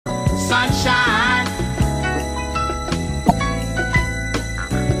sunshine.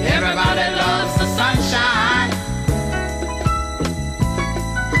 Everybody loves the sunshine.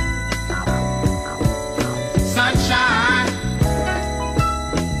 Sunshine.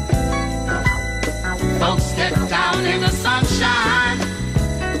 Folks get down in the sunshine.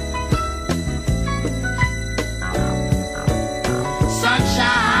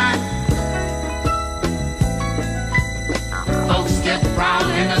 Sunshine. Folks get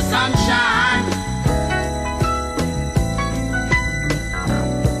brown in the sunshine.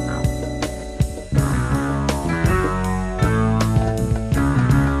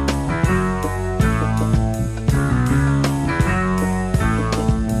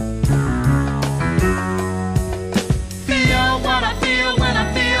 Feel what I feel when I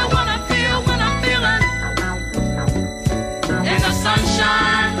feel what I feel when I'm feeling in the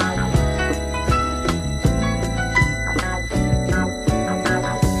sunshine.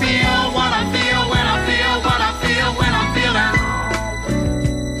 Feel what I feel when I feel what I feel when I'm feeling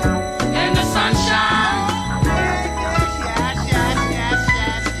in the sunshine.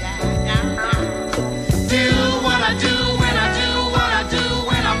 Do what I do when I do what I do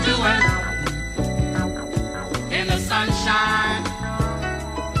when I'm doing in the sunshine.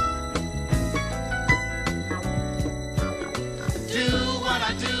 Do what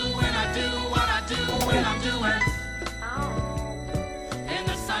I do when I do what I do when I'm doing in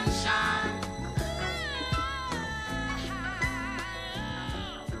the sunshine.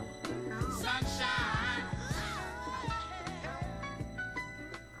 Sunshine.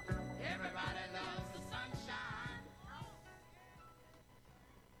 Everybody loves the sunshine.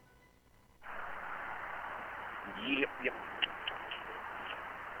 Yep.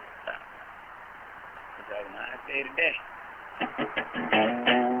 It's a nice day today.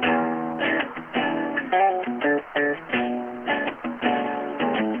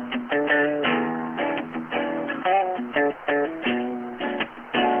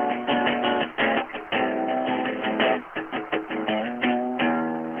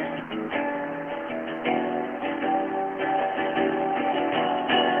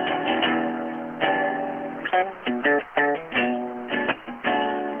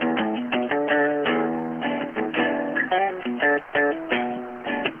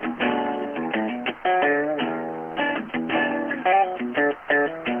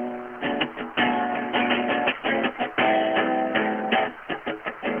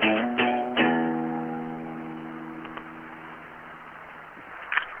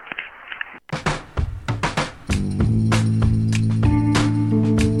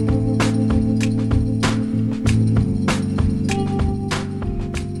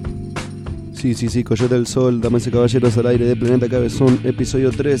 Sí, Coyote del Sol, damas y caballeros al aire de Planeta Cabezón, episodio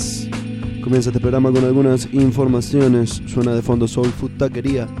 3. Comienza este programa con algunas informaciones. Suena de fondo Soul Food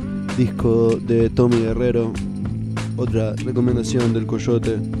Taquería, disco de Tommy Guerrero. Otra recomendación del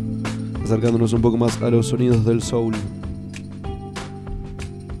Coyote, acercándonos un poco más a los sonidos del soul.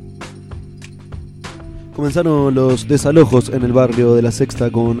 Comenzaron los desalojos en el barrio de La Sexta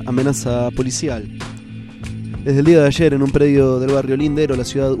con amenaza policial. Desde el día de ayer, en un predio del barrio Lindero, la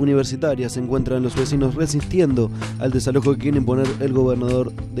ciudad universitaria, se encuentran los vecinos resistiendo al desalojo que quiere imponer el gobierno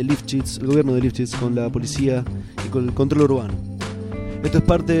de Lifchitz con la policía y con el control urbano. Esto es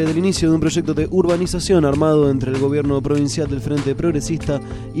parte del inicio de un proyecto de urbanización armado entre el gobierno provincial del Frente Progresista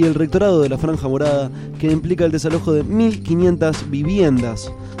y el rectorado de la Franja Morada, que implica el desalojo de 1.500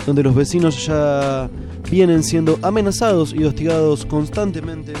 viviendas, donde los vecinos ya vienen siendo amenazados y hostigados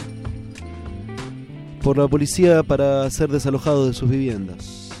constantemente por la policía para ser desalojados de sus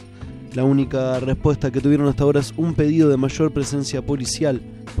viviendas. La única respuesta que tuvieron hasta ahora es un pedido de mayor presencia policial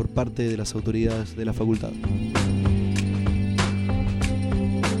por parte de las autoridades de la facultad.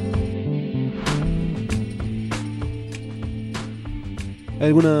 Hay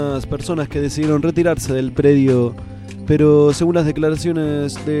algunas personas que decidieron retirarse del predio, pero según las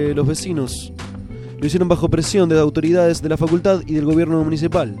declaraciones de los vecinos, lo hicieron bajo presión de autoridades de la facultad y del gobierno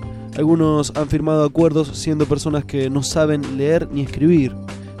municipal. Algunos han firmado acuerdos siendo personas que no saben leer ni escribir.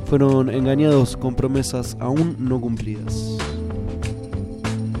 Fueron engañados con promesas aún no cumplidas.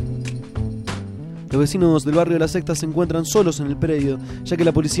 Los vecinos del barrio de La Sexta se encuentran solos en el predio, ya que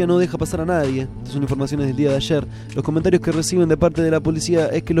la policía no deja pasar a nadie. Estas son informaciones del día de ayer. Los comentarios que reciben de parte de la policía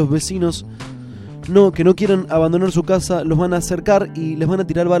es que los vecinos que no quieren abandonar su casa los van a acercar y les van a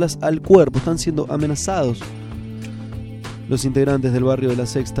tirar balas al cuerpo. Están siendo amenazados. Los integrantes del barrio de La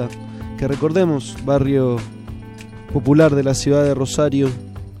Sexta, que recordemos, barrio popular de la ciudad de Rosario,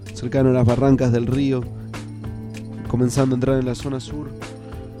 cercano a las barrancas del río, comenzando a entrar en la zona sur,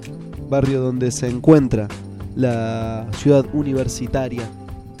 barrio donde se encuentra la ciudad universitaria,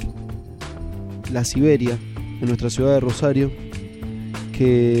 la Siberia, en nuestra ciudad de Rosario,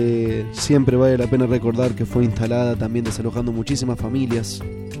 que siempre vale la pena recordar que fue instalada también desalojando muchísimas familias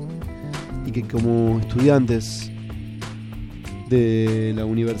y que como estudiantes de la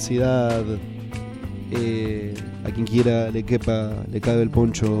universidad, a quien quiera le cabe el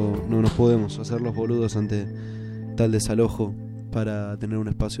poncho, no nos podemos hacer los boludos ante tal desalojo para tener un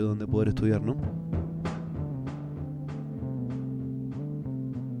espacio donde poder estudiar, ¿no?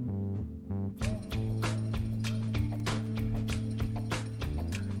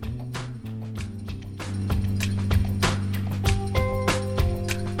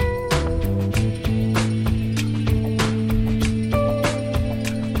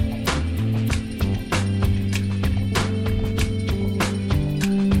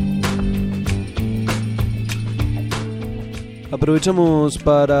 Aprovechamos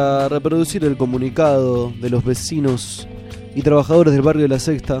para reproducir el comunicado de los vecinos y trabajadores del barrio de La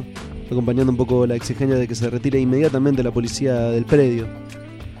Sexta, acompañando un poco la exigencia de que se retire inmediatamente la policía del predio.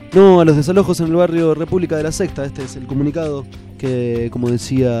 No a los desalojos en el barrio República de La Sexta. Este es el comunicado que, como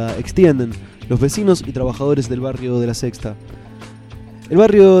decía, extienden los vecinos y trabajadores del barrio de La Sexta. El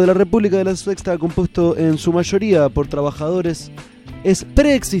barrio de la República de La Sexta, compuesto en su mayoría por trabajadores, es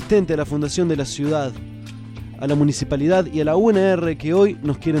preexistente a la fundación de la ciudad, a la municipalidad y a la UNR que hoy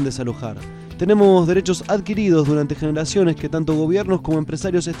nos quieren desalojar. Tenemos derechos adquiridos durante generaciones que tanto gobiernos como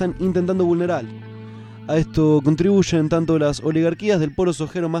empresarios están intentando vulnerar. A esto contribuyen tanto las oligarquías del polo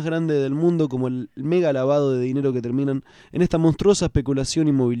sojero más grande del mundo como el mega lavado de dinero que terminan en esta monstruosa especulación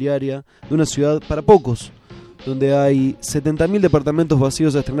inmobiliaria de una ciudad para pocos, donde hay 70.000 departamentos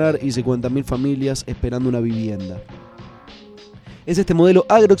vacíos a estrenar y 50.000 familias esperando una vivienda. Es este modelo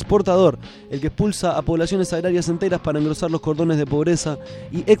agroexportador el que expulsa a poblaciones agrarias enteras para engrosar los cordones de pobreza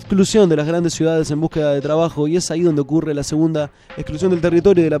y exclusión de las grandes ciudades en búsqueda de trabajo, y es ahí donde ocurre la segunda exclusión del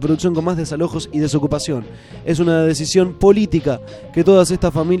territorio y de la producción con más desalojos y desocupación. Es una decisión política que todas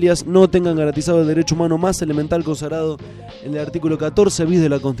estas familias no tengan garantizado el derecho humano más elemental consagrado en el artículo 14 bis de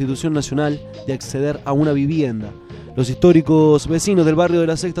la Constitución Nacional de acceder a una vivienda. Los históricos vecinos del barrio de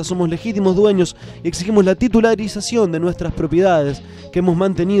La Sexta somos legítimos dueños y exigimos la titularización de nuestras propiedades que hemos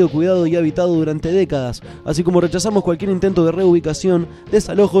mantenido, cuidado y habitado durante décadas, así como rechazamos cualquier intento de reubicación,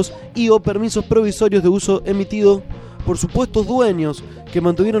 desalojos y o permisos provisorios de uso emitido por supuestos dueños que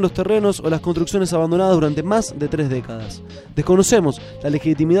mantuvieron los terrenos o las construcciones abandonadas durante más de 3 décadas. Desconocemos la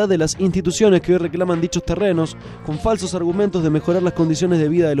legitimidad de las instituciones que hoy reclaman dichos terrenos con falsos argumentos de mejorar las condiciones de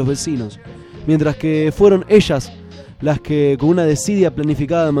vida de los vecinos, mientras que fueron ellas las que con una desidia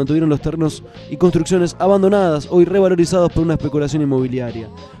planificada mantuvieron los terrenos y construcciones abandonadas, hoy revalorizados por una especulación inmobiliaria.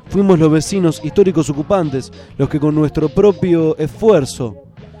 Fuimos los vecinos históricos ocupantes los que con nuestro propio esfuerzo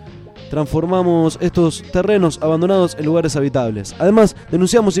transformamos estos terrenos abandonados en lugares habitables. Además,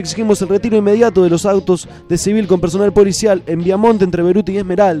 denunciamos y exigimos el retiro inmediato de los autos de civil con personal policial en Viamonte entre Beruti y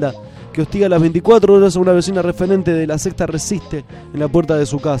Esmeralda, que hostiga a las 24 horas a una vecina referente de La Sexta Resiste en la puerta de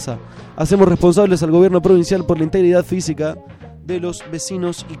su casa. Hacemos responsables al gobierno provincial por la integridad física de los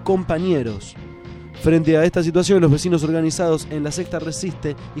vecinos y compañeros. Frente a esta situación, los vecinos organizados en La Sexta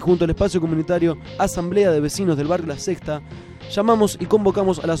Resiste y junto al espacio comunitario Asamblea de Vecinos del Barrio La Sexta, llamamos y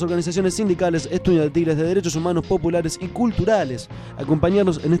convocamos a las organizaciones sindicales, estudiantiles, de derechos humanos, populares y culturales a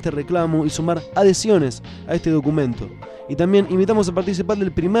acompañarnos en este reclamo y sumar adhesiones a este documento. Y también invitamos a participar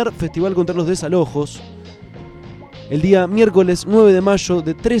del primer Festival contra los Desalojos, el día miércoles 9 de mayo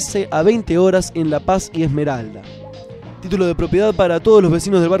de 13 a 20 horas en La Paz y Esmeralda. Título de propiedad para todos los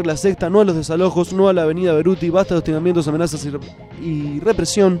vecinos del barrio La Sexta, no a los desalojos, no a la avenida Beruti, basta de hostigamientos, amenazas y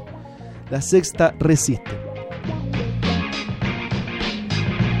represión. La Sexta resiste.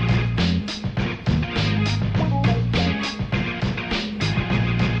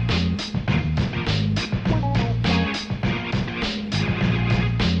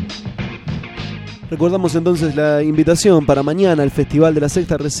 Recordamos entonces la invitación para mañana al Festival de La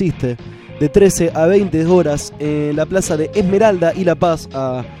Sexta Resiste, de 13 a 20 horas en la plaza de Esmeralda y La Paz,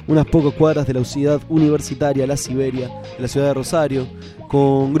 a unas pocas cuadras de la ciudad universitaria, la Siberia, de la ciudad de Rosario,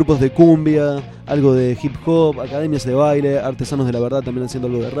 con grupos de cumbia, algo de hip hop, academias de baile, artesanos de la verdad también haciendo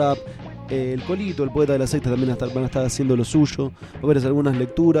algo de rap. El Colito, el poeta de La Sexta, también van a estar haciendo lo suyo. Va a haber algunas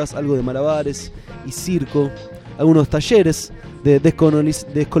lecturas, algo de malabares y circo, algunos talleres de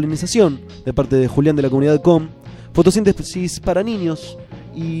descolonización de parte de Julián de la comunidad COM, fotosíntesis para niños,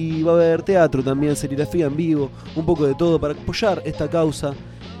 y va a haber teatro también, serigrafía en vivo, un poco de todo para apoyar esta causa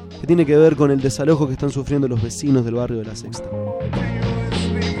que tiene que ver con el desalojo que están sufriendo los vecinos del barrio de La Sexta.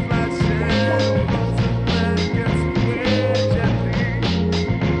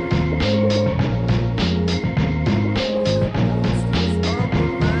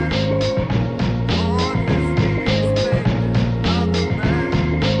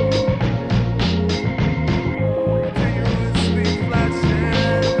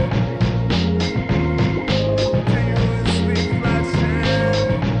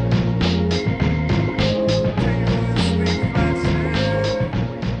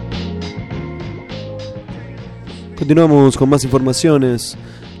 Continuamos con más informaciones.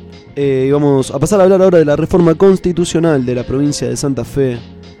 Y vamos a pasar a hablar ahora de la reforma constitucional de la provincia de Santa Fe.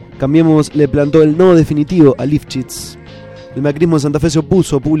 Cambiemos le plantó el no definitivo a Lifchitz. El macrismo de Santa Fe se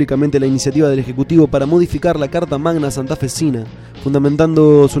opuso públicamente a la iniciativa del Ejecutivo para modificar la Carta Magna santafesina,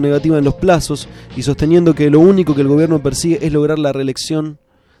 fundamentando su negativa en los plazos y sosteniendo que lo único que el gobierno persigue es lograr la reelección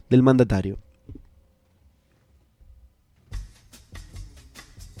del mandatario.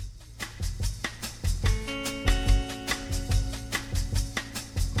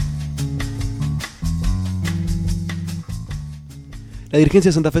 La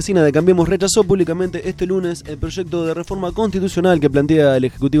dirigencia santafesina de Cambiemos rechazó públicamente este lunes el proyecto de reforma constitucional que plantea el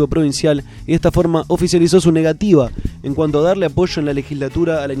Ejecutivo Provincial y de esta forma oficializó su negativa en cuanto a darle apoyo en la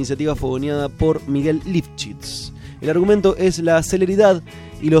legislatura a la iniciativa fogoneada por Miguel Lifchitz. El argumento es la celeridad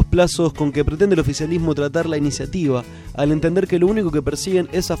y los plazos con que pretende el oficialismo tratar la iniciativa, al entender que lo único que persiguen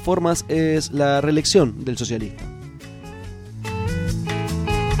esas formas es la reelección del socialista.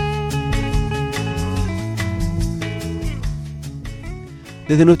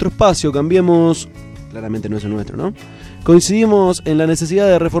 Desde nuestro espacio, Cambiemos, claramente no es el nuestro, ¿no? Coincidimos en la necesidad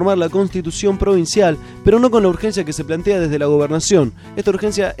de reformar la Constitución provincial, pero no con la urgencia que se plantea desde la gobernación. Esta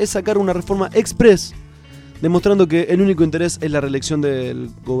urgencia es sacar una reforma express, demostrando que el único interés es la reelección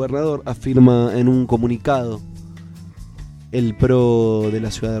del gobernador, afirma en un comunicado el PRO de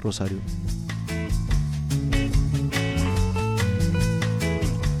la ciudad de Rosario.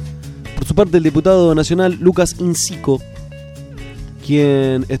 Por su parte, el diputado nacional Lucas Incico,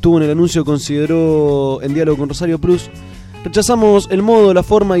 quien estuvo en el anuncio, consideró en diálogo con Rosario Plus: rechazamos el modo, la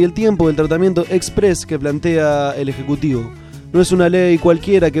forma y el tiempo del tratamiento express que plantea el Ejecutivo. No es una ley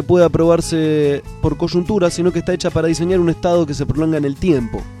cualquiera que pueda aprobarse por coyuntura, sino que está hecha para diseñar un Estado que se prolonga en el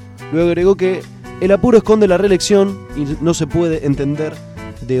tiempo. Luego agregó que el apuro esconde la reelección y no se puede entender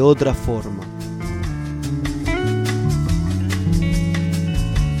de otra forma.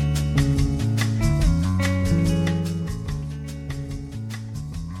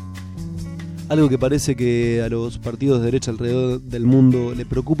 Algo que parece que a los partidos de derecha alrededor del mundo le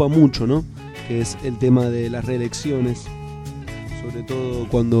preocupa mucho, ¿no? Que es el tema de las reelecciones, sobre todo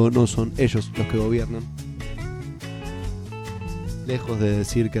cuando no son ellos los que gobiernan. Lejos de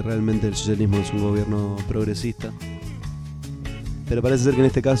decir que realmente el socialismo es un gobierno progresista, pero parece ser que en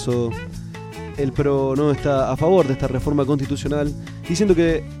este caso el PRO no está a favor de esta reforma constitucional, diciendo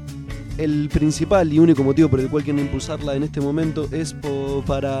que el principal y único motivo por el cual quieren impulsarla en este momento es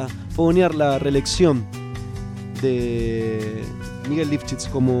para fogonear la reelección de Miguel Lifchitz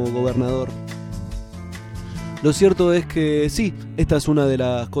como gobernador. Lo cierto es que sí, esta es una de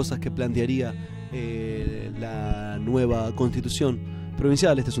las cosas que plantearía la nueva constitución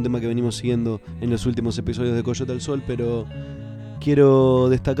provincial. Este es un tema que venimos siguiendo en los últimos episodios de Coyote al Sol, pero quiero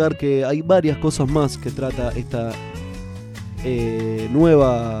destacar que hay varias cosas más que trata esta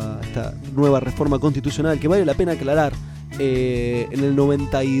nueva reforma constitucional, que vale la pena aclarar. En el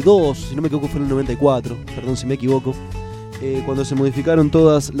 92, si no me equivoco fue en el 94, perdón si me equivoco, cuando se modificaron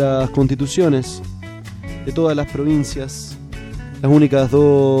todas las constituciones de todas las provincias, las únicas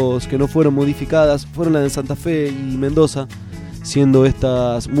dos que no fueron modificadas fueron las de Santa Fe y Mendoza, siendo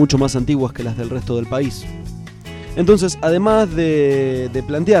estas mucho más antiguas que las del resto del país. Entonces, además de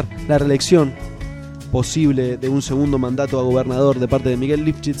plantear la reelección posible de un segundo mandato a gobernador de parte de Miguel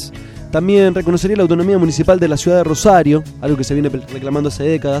Lifchitz, también reconocería la autonomía municipal de la ciudad de Rosario, algo que se viene reclamando hace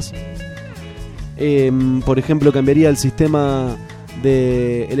décadas. Por ejemplo, cambiaría el sistema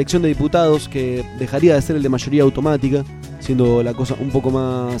de elección de diputados, que dejaría de ser el de mayoría automática, siendo la cosa un poco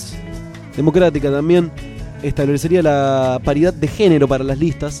más democrática también. Establecería la paridad de género para las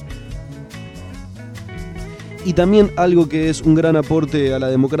listas. Y también algo que es un gran aporte a la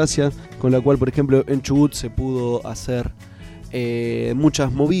democracia, con la cual, por ejemplo, en Chubut se pudo hacer muchas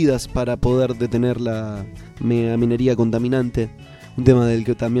movidas para poder detener la minería contaminante, un tema del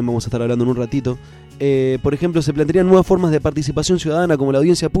que también vamos a estar hablando en un ratito. Por ejemplo, se plantearían nuevas formas de participación ciudadana, como la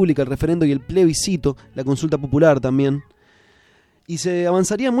audiencia pública, el referendo y el plebiscito, la consulta popular también. Y se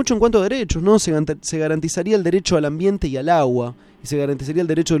avanzaría mucho en cuanto a derechos, ¿no? Se garantizaría el derecho al ambiente y al agua, y se garantizaría el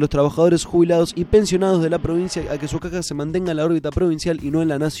derecho de los trabajadores jubilados y pensionados de la provincia a que su caja se mantenga en la órbita provincial y no en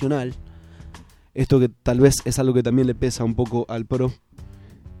la nacional. Esto que tal vez es algo que también le pesa un poco al PRO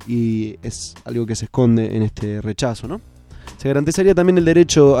y es algo que se esconde en este rechazo, ¿no? Se garantizaría también el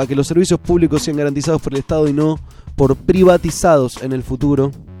derecho a que los servicios públicos sean garantizados por el Estado y no por privatizados en el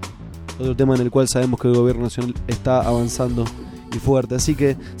futuro. Otro tema en el cual sabemos que el gobierno nacional está avanzando y fuerte. Así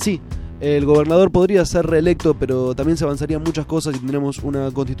que sí, el gobernador podría ser reelecto, pero también se avanzarían muchas cosas y tendremos una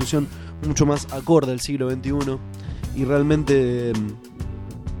constitución mucho más acorde al siglo XXI. Y realmente,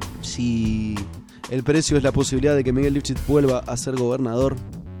 si El precio es la posibilidad de que Miguel Lifshitz vuelva a ser gobernador,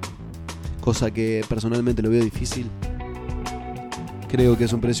 cosa que personalmente lo veo difícil. Creo que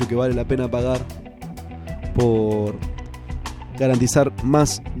es un precio que vale la pena pagar por garantizar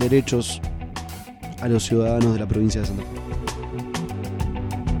más derechos a los ciudadanos de la provincia de Santa Fe.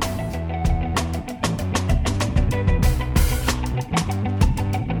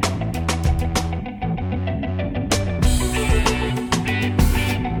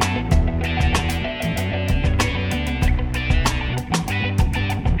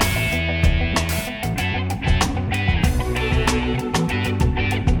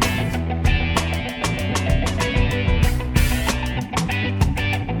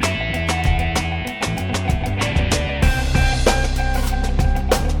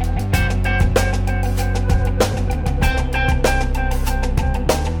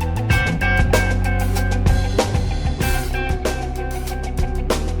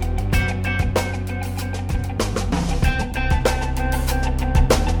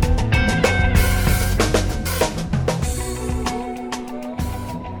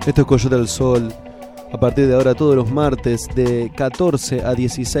 Esto es Coyote al Sol. A partir de ahora, todos los martes, de 14 a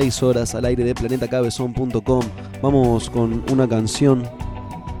 16 horas, al aire de planetacabezón.com. Vamos con una canción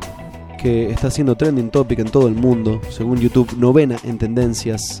que está siendo trending topic en todo el mundo, según YouTube, 9ª en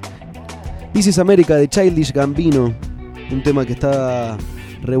tendencias. This is America de Childish Gambino, un tema que está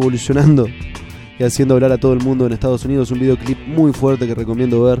revolucionando y haciendo hablar a todo el mundo en Estados Unidos. Un videoclip muy fuerte que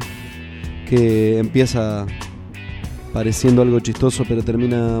recomiendo ver, que empieza pareciendo algo chistoso, pero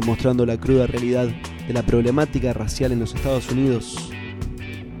termina mostrando la cruda realidad de la problemática racial en los Estados Unidos.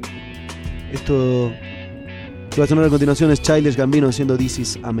 Esto que va a sonar a continuación es Childish Gambino haciendo This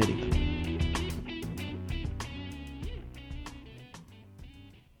is America.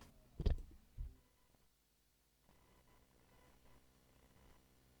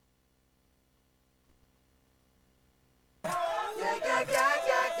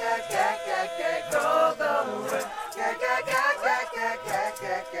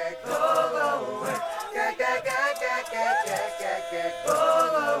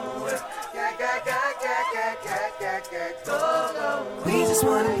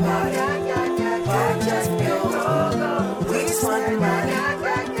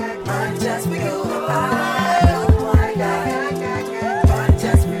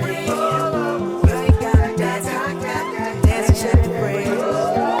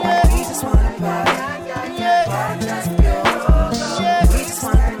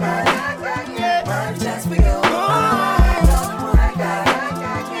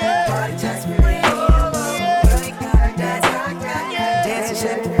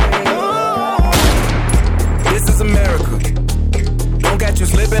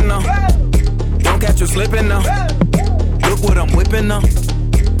 Slipping now. Look what I'm whipping now.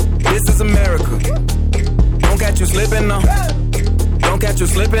 This is America. Don't catch you slipping now. Don't catch you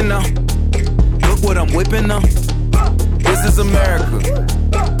slipping now. Look what I'm whipping now. This is America.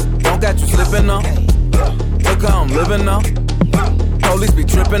 Don't catch you slipping now. Look how I'm living now. Police be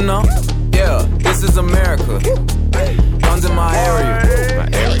tripping now. Yeah, this is America. Guns in my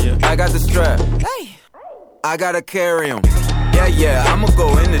area. I got the strap. I gotta carry 'em. Yeah, I'ma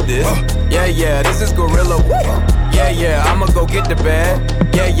go into this. Yeah, this is gorilla. Yeah, I'ma go get the bag.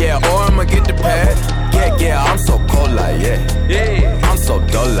 Yeah, or I'ma get the pad. Yeah, I'm so cold like yeah. I'm so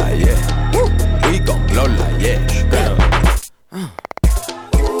dull like yeah. We gon' blow like yeah.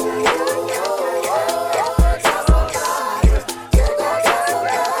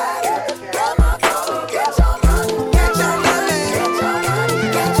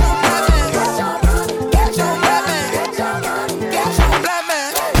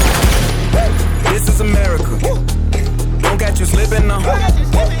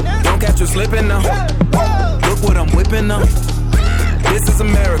 You slipping now. Look what I'm whipping now. This is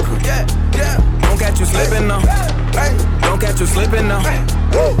America. Don't catch you slipping now. Don't catch you slipping now.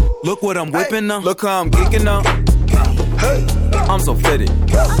 Look what I'm whipping now. Look how I'm geeking now. I'm so fitted.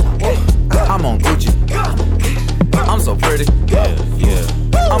 I'm on Gucci. I'm so pretty. Yeah.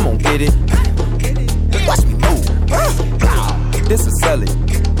 I'm gonna get it. Watch me move. This is Sally.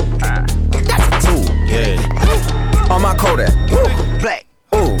 That's a tool. Yeah. On my Kodak. Black.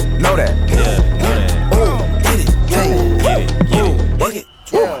 Ooh, know that. Yeah, know that. Ooh, get it. Yeah. Ooh, work it.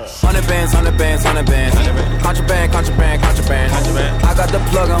 100 bands, 100 bands, 100 bands. Contraband. I got the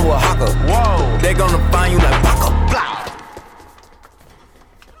plug on who a hawker. Whoa. They gonna find you like Baka. Blah.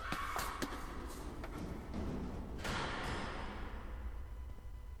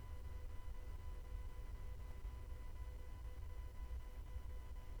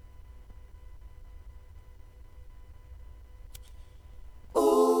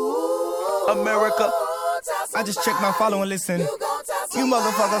 America. I just checked my follow and listen. You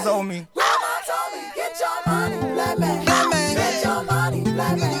motherfuckers owe me. Get your money, black man. Black man. Get your money,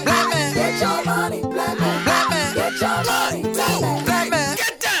 black man. Black man. Get your money, black man. Black man. Get your money, black man. Black man.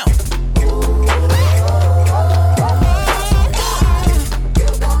 Get down.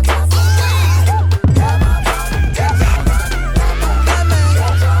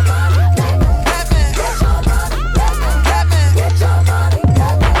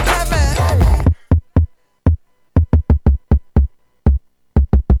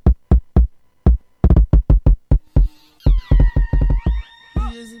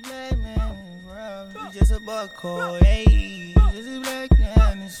 Coyote, just a black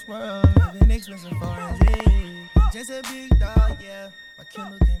man in this world, living expensive foreign days. Just a big dog, yeah. My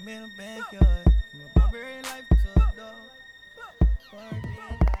Kindle came in the backyard. From a barbarian life to a dog.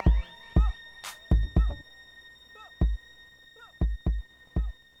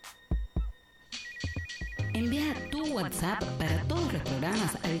 Envía tu WhatsApp para todos los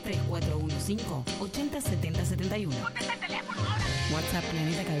programas al 3415-807071. WhatsApp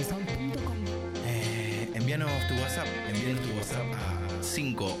planetacabezón.com. Envíanos tu WhatsApp a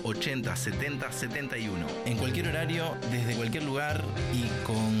 5807071. En cualquier horario, desde cualquier lugar y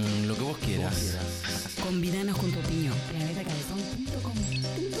con lo que vos quieras. Combinanos con tu opinión. planetacabezón.com.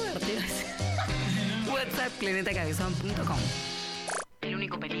 WhatsApp planetacabezón.com. El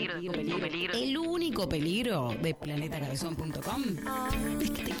único peligro de planetacabezón.com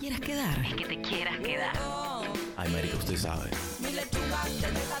es que te quieras quedar. Ay, marica, usted sabe.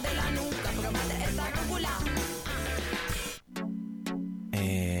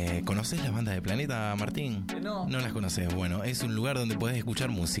 ¿Conoces las bandas de Planeta, Martín? No. No las conoces. Bueno, es un lugar donde podés escuchar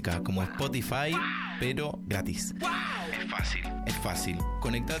música, como Spotify, pero gratis. Es fácil.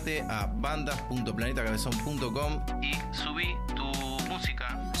 Conectate a bandas.planetacabezón.com y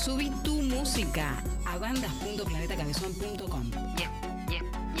subí tu música a bandas.planetacabezón.com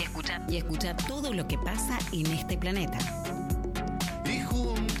y escucha todo lo que pasa en este planeta. Y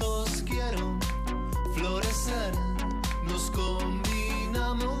juntos quiero florecer, nos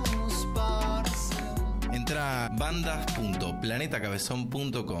combinamos para ser. Entra a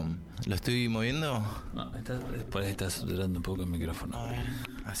bandas.planetacabezón.com. ¿Lo estoy moviendo? No, por ahí estás saturando un poco el micrófono. A ver,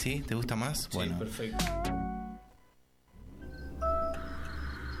 ¿así? ¿Te gusta más? Sí, bueno, perfecto.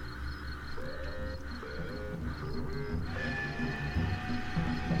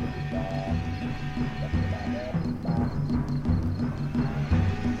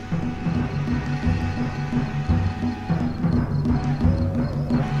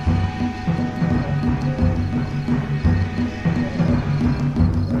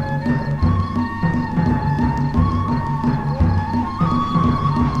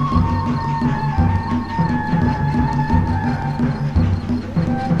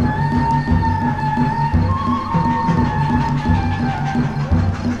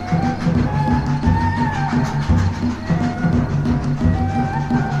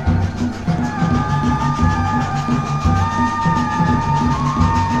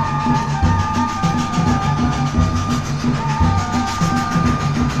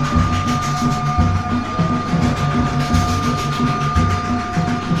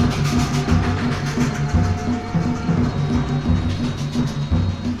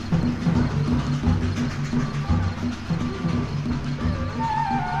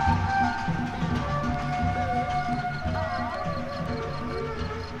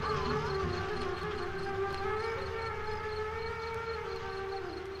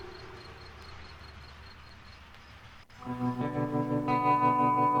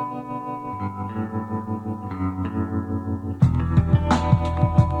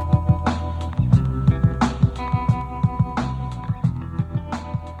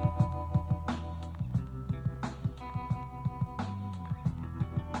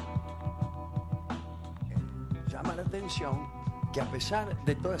 Que a pesar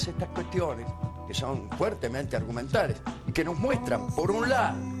de todas estas cuestiones que son fuertemente argumentales y que nos muestran, por un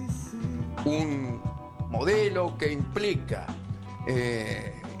lado, un modelo que implica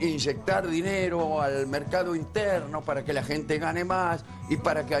inyectar dinero al mercado interno para que la gente gane más y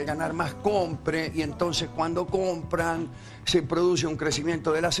para que al ganar más compre, y entonces cuando compran se produce un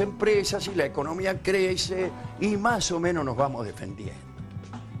crecimiento de las empresas y la economía crece y más o menos nos vamos defendiendo.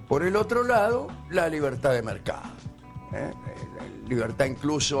 Por el otro lado, la libertad de mercado. Libertad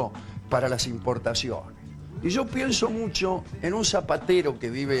incluso para las importaciones. Y yo pienso mucho en un zapatero que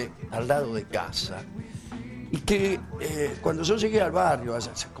vive al lado de casa y que cuando yo llegué al barrio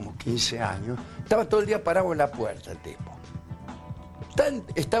hace como 15 años, estaba todo el día parado en la puerta el tipo.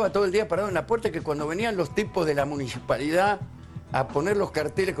 Estaba todo el día parado en la puerta que cuando venían los tipos de la municipalidad a poner los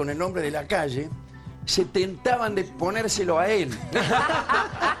carteles con el nombre de la calle, se tentaban de ponérselo a él.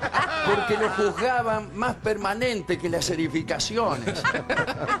 Porque lo juzgaban más permanente que las edificaciones.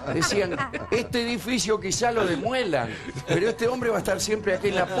 Decían, este edificio quizá lo demuelan, pero este hombre va a estar siempre aquí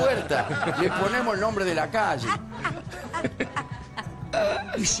en la puerta. Le ponemos el nombre de la calle.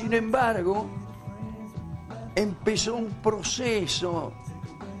 Y sin embargo, empezó un proceso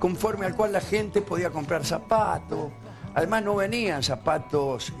conforme al cual la gente podía comprar zapatos. Además no venían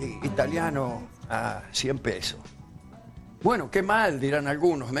zapatos italianos a 100 pesos. Bueno, qué mal, dirán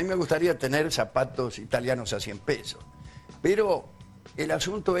algunos. A mí me gustaría tener zapatos italianos a 100 pesos. Pero el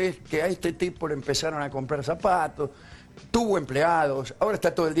asunto es que a este tipo le empezaron a comprar zapatos, tuvo empleados, ahora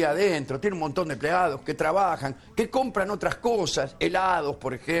está todo el día adentro, tiene un montón de empleados que trabajan, que compran otras cosas, helados,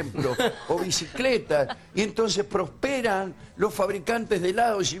 por ejemplo, o bicicletas, y entonces prosperan los fabricantes de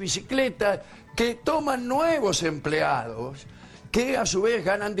helados y bicicletas que toman nuevos empleados, que a su vez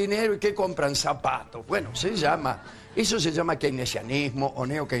ganan dinero y que compran zapatos. Bueno, eso se llama keynesianismo o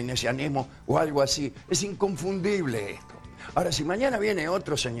neokeynesianismo o algo así. Es inconfundible esto. Ahora, si mañana viene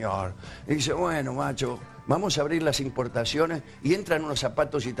otro señor y dice, bueno, macho, vamos a abrir las importaciones y entran unos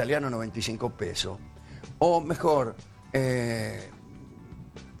zapatos italianos a 95 pesos. O mejor,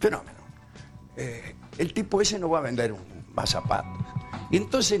 fenómeno. El tipo ese no va a vender más zapatos. Y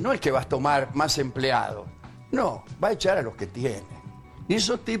entonces no es que vas a tomar más empleados. No, va a echar a los que tiene. Y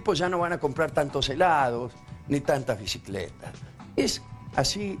esos tipos ya no van a comprar tantos helados ni tantas bicicletas. Es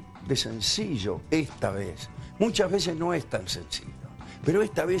así de sencillo esta vez. Muchas veces no es tan sencillo, pero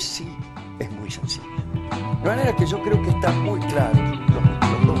esta vez sí es muy sencillo. De manera que yo creo que está muy claro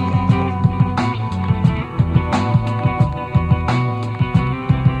los dos.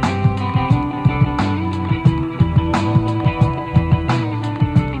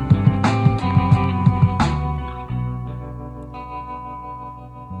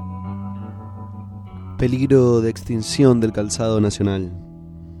 Peligro de extinción del calzado nacional.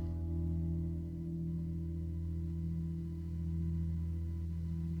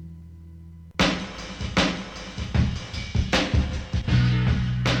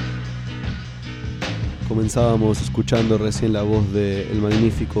 Comenzábamos escuchando recién la voz del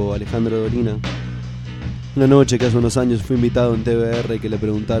magnífico Alejandro Dolina. Una noche que hace unos años fui invitado en TVR y que le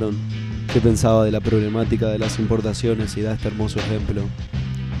preguntaron qué pensaba de la problemática de las importaciones y da este hermoso ejemplo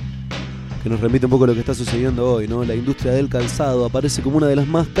que nos remite un poco a lo que está sucediendo hoy, ¿no? La industria del calzado aparece como una de las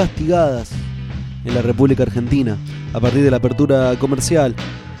más castigadas en la República Argentina a partir de la apertura comercial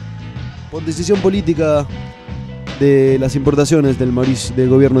por decisión política de las importaciones del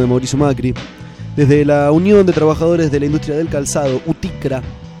gobierno de Mauricio Macri. Desde la Unión de Trabajadores de la Industria del Calzado, UTICRA,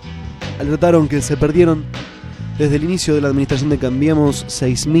 alertaron que se perdieron desde el inicio de la administración de Cambiemos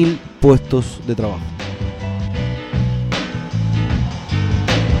 6.000 puestos de trabajo.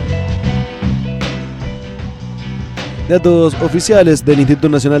 Datos oficiales del Instituto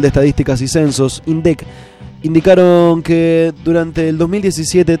Nacional de Estadísticas y Censos, INDEC, indicaron que durante el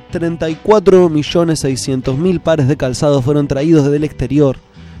 2017 34.600.000 pares de calzado fueron traídos desde el exterior,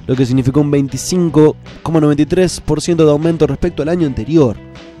 lo que significó un 25,93% de aumento respecto al año anterior.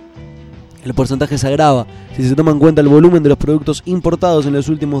 El porcentaje se agrava si se toma en cuenta el volumen de los productos importados en los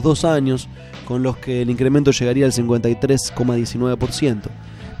últimos 2 años, con los que el incremento llegaría al 53,19%.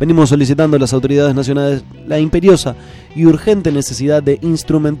 Venimos solicitando a las autoridades nacionales la imperiosa y urgente necesidad de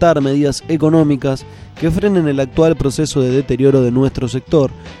instrumentar medidas económicas que frenen el actual proceso de deterioro de nuestro sector,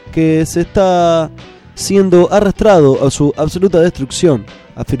 que se está siendo arrastrado a su absoluta destrucción,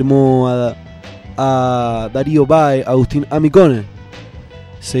 afirmó a Darío Bae Agustín Amicone,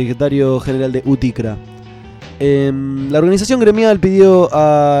 secretario general de UTICRA. La organización gremial pidió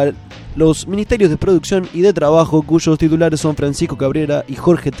a los ministerios de Producción y de Trabajo, cuyos titulares son Francisco Cabrera y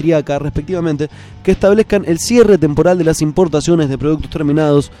Jorge Triaca, respectivamente, que establezcan el cierre temporal de las importaciones de productos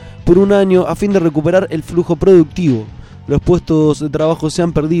terminados por un año a fin de recuperar el flujo productivo. Los puestos de trabajo se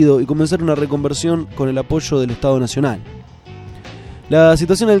han perdido y comenzar una reconversión con el apoyo del Estado Nacional. La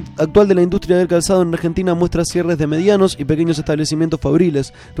situación actual de la industria del calzado en Argentina muestra cierres de medianos y pequeños establecimientos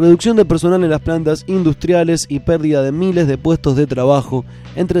fabriles, reducción de personal en las plantas industriales y pérdida de miles de puestos de trabajo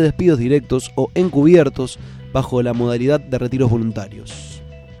entre despidos directos o encubiertos bajo la modalidad de retiros voluntarios.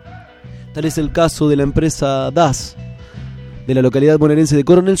 Tal es el caso de la empresa DAS de la localidad bonaerense de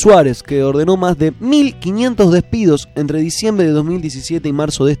Coronel Suárez, que ordenó más de 1.500 despidos entre diciembre de 2017 y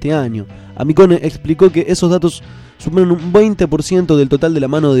marzo de este año. Amicone explicó que esos datos superan un 20% del total de la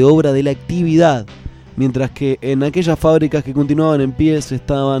mano de obra de la actividad. mientras que en aquellas fábricas que continuaban en pie se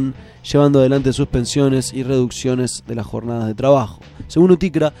estaban llevando adelante suspensiones y reducciones de las jornadas de trabajo. Según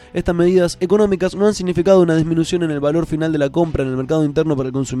Uticra, estas medidas económicas no han significado una disminución en el valor final de la compra en el mercado interno para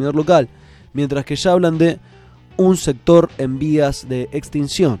el consumidor local, mientras que ya hablan de un sector en vías de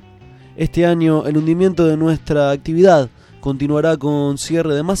extinción. Este año el hundimiento de nuestra actividad continuará con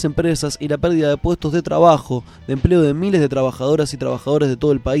cierre de más empresas y la pérdida de puestos de trabajo, de empleo de miles de trabajadoras y trabajadores de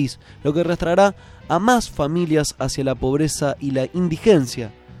todo el país, lo que arrastrará a más familias hacia la pobreza y la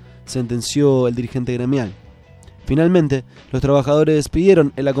indigencia, sentenció el dirigente gremial. Finalmente, los trabajadores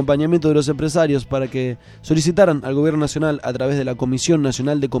pidieron el acompañamiento de los empresarios para que solicitaran al Gobierno Nacional, a través de la Comisión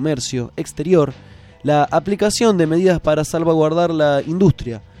Nacional de Comercio Exterior, la aplicación de medidas para salvaguardar la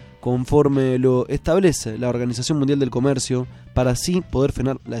industria, conforme lo establece la Organización Mundial del Comercio, para así poder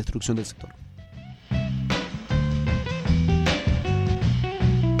frenar la destrucción del sector.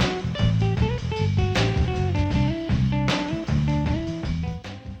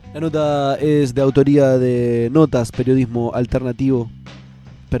 La nota es de autoría de Notas, periodismo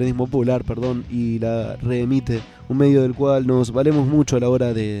popular, y la reemite un medio del cual nos valemos mucho a la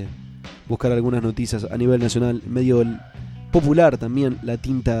hora de buscar algunas noticias a nivel nacional, medio popular también, La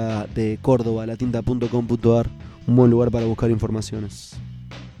Tinta de Córdoba, latinta.com.ar, un buen lugar para buscar informaciones.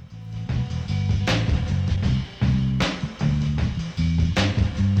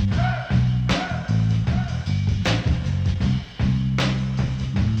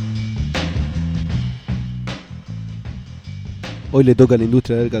 Hoy le toca a la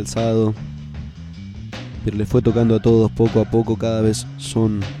industria del calzado, pero le fue tocando a todos poco a poco, cada vez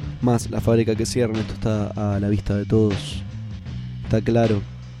son más las fábricas que cierran, esto está a la vista de todos. Está claro,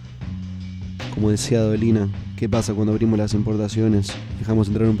 como decía Adelina, ¿qué pasa cuando abrimos las importaciones? Dejamos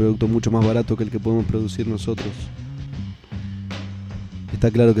entrar un producto mucho más barato que el que podemos producir nosotros.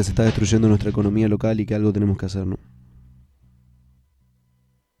 Está claro que se está destruyendo nuestra economía local y que algo tenemos que hacer, ¿no?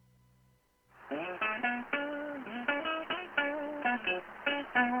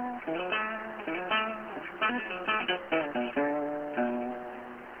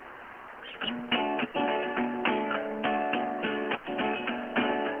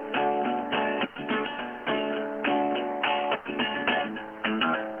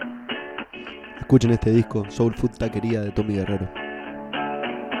 Escuchen este disco, Soul Food Taquería, de Tommy Guerrero.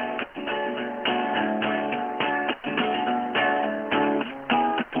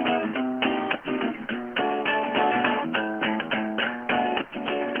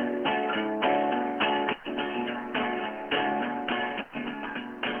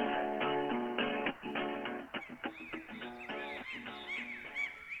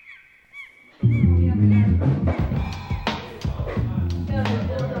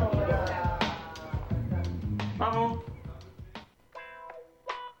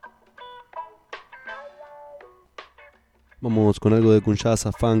 Vamos con algo de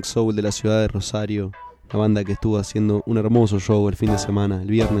Kunyaza, funk, soul de la ciudad de Rosario, la banda que estuvo haciendo un hermoso show el fin de semana, el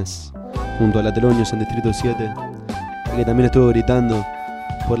viernes, junto a la Teloños en Distrito 7, y que también estuvo gritando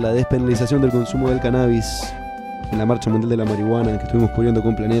por la despenalización del consumo del cannabis en la Marcha Mundial de la Marihuana, que estuvimos cubriendo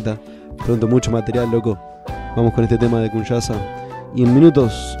con Planeta. Pronto mucho material, loco. Vamos con este tema de Kunyaza, y en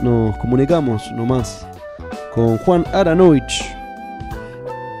minutos nos comunicamos nomás con Juan Aranovich,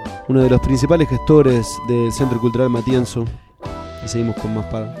 uno de los principales gestores del Centro Cultural Matienzo, y seguimos con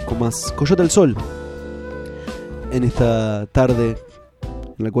más Coyote al Sol en esta tarde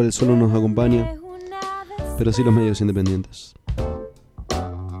en la cual el sol no nos acompaña, pero sí los medios independientes.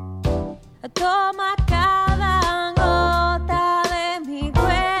 Toma cada gota de mi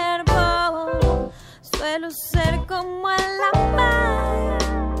cuerpo, suelo ser como en la mar.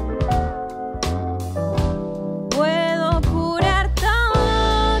 Puedo curar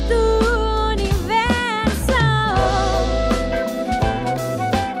todo tu universo.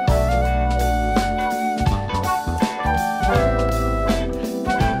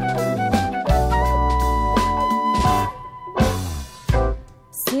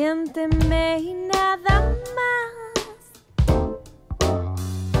 Siénteme y nada más.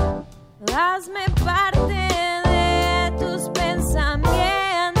 Hazme parte de tus pensamientos.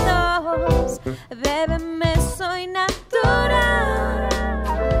 Bébeme, soy natural.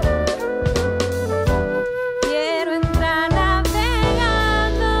 Quiero entrar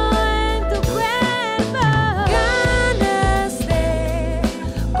navegando en tu cuerpo. Ganas de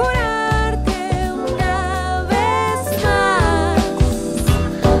curarte una vez más.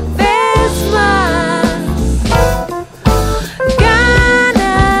 Vez más.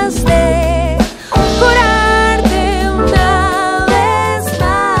 Ganas de curarte una vez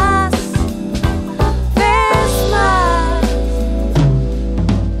más. Vez más.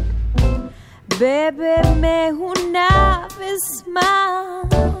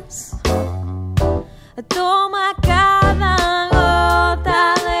 toma cada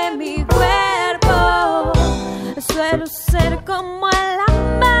gota de mi cuerpo. Suelo ser como el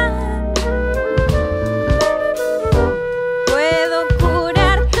mar. Puedo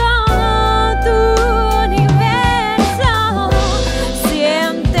curar todo tu universo.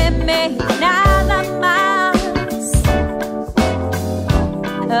 Siénteme y nada más.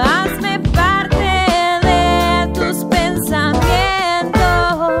 Hazme parte de tus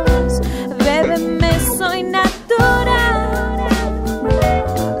pensamientos. Bébeme, soy natural.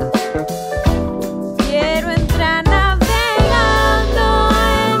 Quiero entrar navegando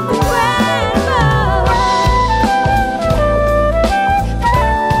en tu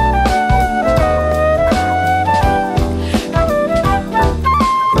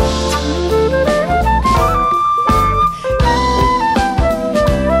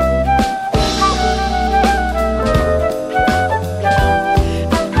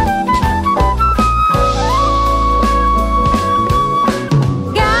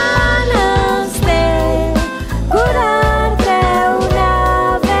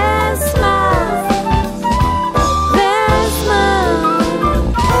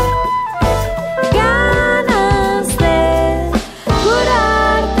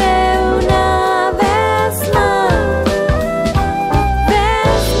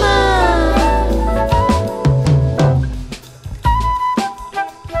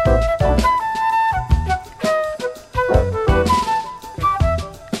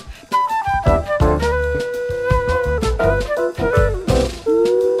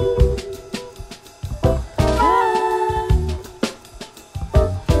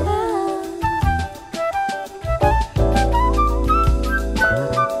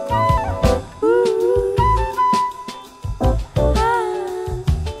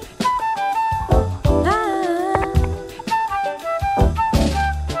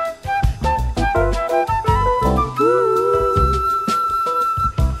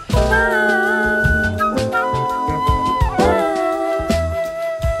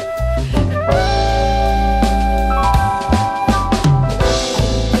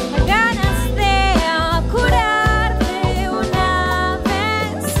ganas de curarte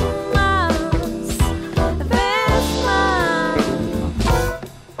una vez más, ganas de curarte una vez más.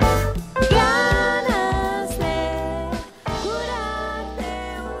 Ganas de curarte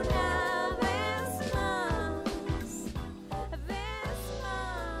una vez más, ganas de curarte una vez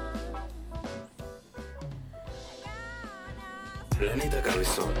Planeta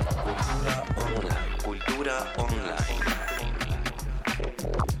Cabezón. Cultura online.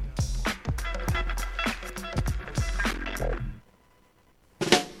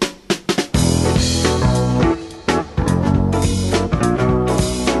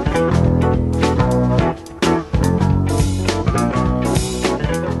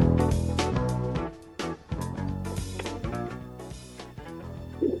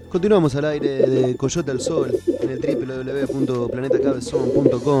 Continuamos al aire de Coyote al Sol en el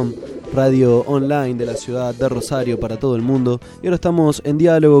www.planetacabezón.com, radio online de la ciudad de Rosario para todo el mundo. Y ahora estamos en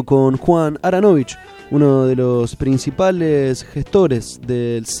diálogo con Juan Aranovich, uno de los principales gestores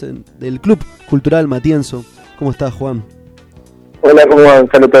del Club Cultural Matienzo. ¿Cómo estás, Juan? Hola, ¿cómo van?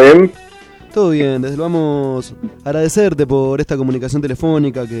 ¿Todo bien? Todo bien, desde luego vamos a agradecerte por esta comunicación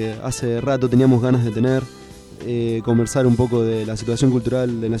telefónica que hace rato teníamos ganas de tener. Conversar un poco de la situación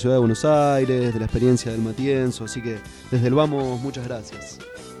cultural de la ciudad de Buenos Aires, de la experiencia del Matienzo, así que desde el vamos, muchas gracias.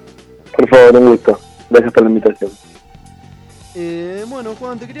 Por favor, un gusto. Gracias por la invitación. Bueno,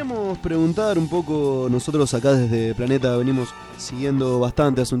 Juan, te queríamos preguntar un poco, nosotros acá desde Planeta venimos siguiendo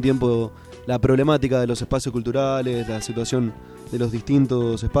bastante hace un tiempo la problemática de los espacios culturales, la situación de los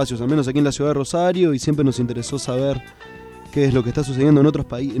distintos espacios, al menos aquí en la ciudad de Rosario, y siempre nos interesó saber qué es lo que está sucediendo en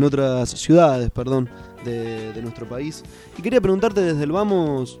otras ciudades, de nuestro país. Y quería preguntarte desde el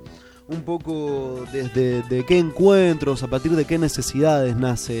vamos un poco desde de qué encuentros, a partir de qué necesidades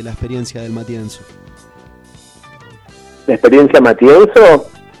nace la experiencia del Matienzo. ¿La experiencia Matienzo?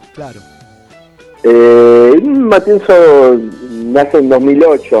 Claro. Matienzo nace en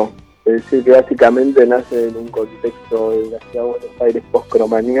 2008, es decir, que básicamente nace en un contexto de la ciudad de Buenos Aires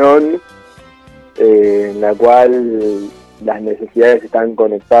post-Cromañón, en la cual las necesidades están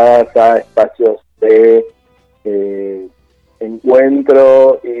conectadas a espacios de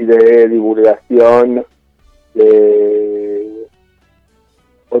encuentro y de divulgación de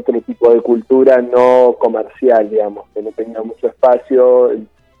otro tipo de cultura no comercial, digamos, que no tenga mucho espacio,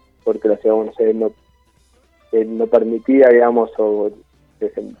 porque la ciudad de Buenos Aires no permitía, digamos, o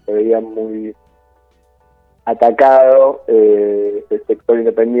que se veía muy atacado el sector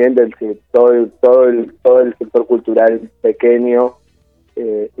independiente, todo el sector cultural pequeño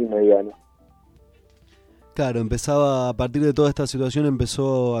y mediano. Claro, a partir de toda esta situación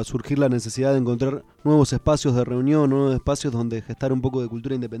empezó a surgir la necesidad de encontrar nuevos espacios de reunión, nuevos espacios donde gestar un poco de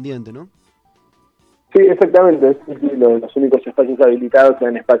cultura independiente, ¿no? Sí, exactamente. Sí, los únicos espacios habilitados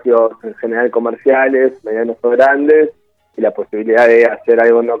eran espacios en general comerciales, medianos o grandes, y la posibilidad de hacer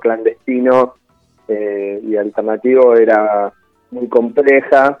algo no clandestino y alternativo era muy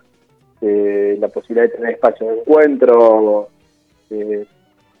compleja. La posibilidad de tener espacios de encuentro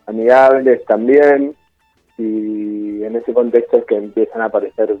amigables también, y en ese contexto es que empiezan a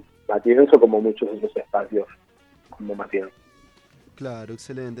aparecer Matienzo, como muchos otros espacios como Matienzo. Claro,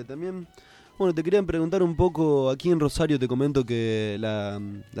 excelente. También, bueno, te quería preguntar un poco, aquí en Rosario te comento que la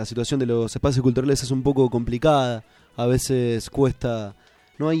situación de los espacios culturales es un poco complicada, a veces cuesta,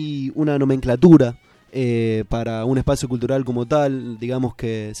 no hay una nomenclatura para un espacio cultural como tal. Digamos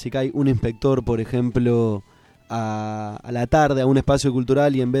que si cae un inspector, por ejemplo, a la tarde a un espacio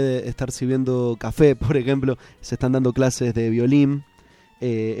cultural y en vez de estar sirviendo café, por ejemplo, se están dando clases de violín,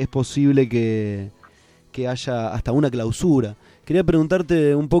 es posible que haya hasta una clausura. Quería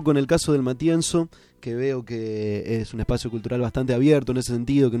preguntarte un poco en el caso del Matienzo, que veo que es un espacio cultural bastante abierto en ese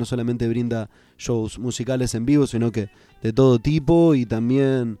sentido, que no solamente brinda shows musicales en vivo, sino que de todo tipo, y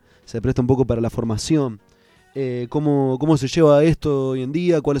también se presta un poco para la formación. ¿Cómo se lleva esto hoy en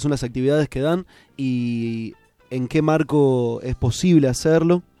día? ¿Cuáles son las actividades que dan? ¿Y en qué marco es posible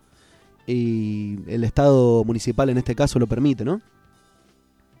hacerlo? Y el Estado municipal en este caso lo permite, ¿no?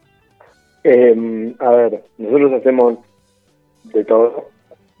 A ver, nosotros hacemos de todo,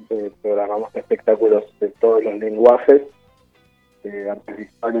 programamos espectáculos de todos los lenguajes, artes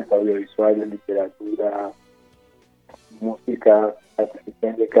visuales, audiovisuales, literatura, música, artes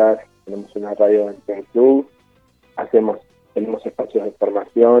escénicas, tenemos una radio en el club, tenemos espacios de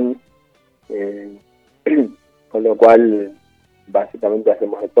formación, con lo cual básicamente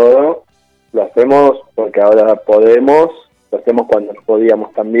hacemos de todo. Lo hacemos porque ahora podemos, lo hacemos cuando no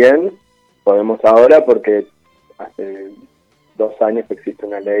podíamos también, podemos ahora porque hace 2 años existe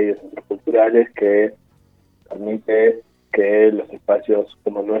una ley de centros culturales que permite que los espacios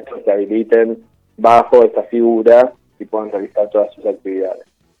como nuestros se habiliten bajo esta figura y puedan realizar todas sus actividades.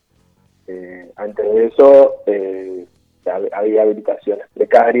 Antes de eso había habilitaciones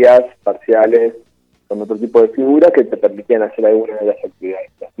precarias, parciales, con otro tipo de figuras que te permitían hacer algunas de las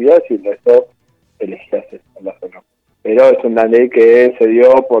actividades y el resto elegías hacerlas o no. Pero es una ley que se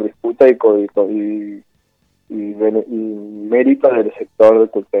dio por disputa y méritos del sector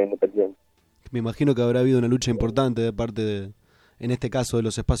cultural independiente. Me imagino que habrá habido una lucha importante de parte, en este caso, de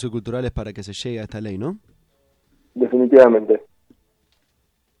los espacios culturales para que se llegue a esta ley, ¿no? Definitivamente.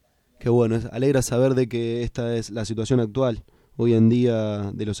 Qué bueno, alegra saber de que esta es la situación actual, hoy en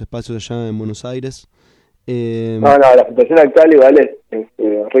día, de los espacios allá en Buenos Aires. No, la situación actual igual es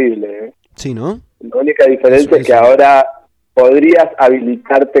horrible. Sí, ¿no? La única diferencia es que ahora podrías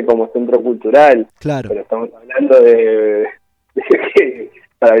habilitarte como centro cultural. Claro. Pero estamos hablando de que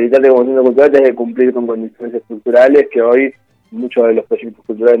para habilitarte como centro cultural tienes que cumplir con condiciones estructurales que hoy muchos de los proyectos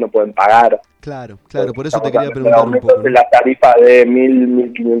culturales no pueden pagar. Claro, por eso te quería preguntar un poco, ¿no? La tarifa de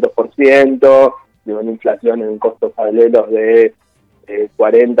 1.500%, de una inflación en costos paralelos de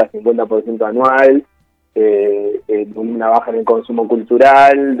 40-50% anual, una baja en el consumo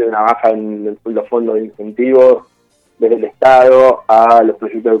cultural, de una baja en los fondos de incentivos desde el Estado a los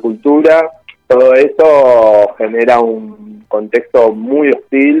proyectos de cultura. Todo eso genera un contexto muy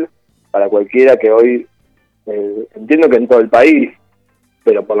hostil para cualquiera que hoy, entiendo que en todo el país,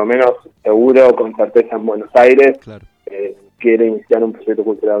 pero por lo menos seguro, con certeza en Buenos Aires, quiere iniciar un proyecto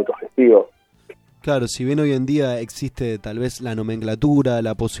cultural autogestivo. Claro, si bien hoy en día existe tal vez la nomenclatura,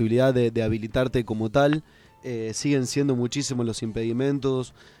 la posibilidad de habilitarte como tal, siguen siendo muchísimos los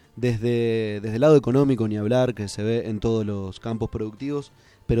impedimentos, desde el lado económico ni hablar, que se ve en todos los campos productivos,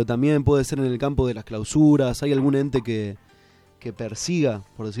 pero también puede ser en el campo de las clausuras. ¿Hay algún ente que persiga,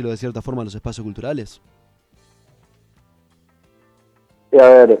 por decirlo de cierta forma, los espacios culturales? A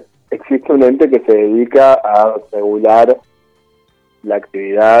ver, existe un ente que se dedica a regular la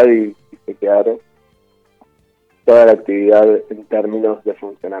actividad y chequear toda la actividad en términos de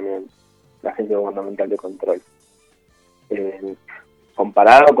funcionamiento, la Agencia Gubernamental de Control.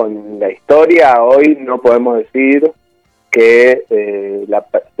 Comparado con la historia, hoy no podemos decir que las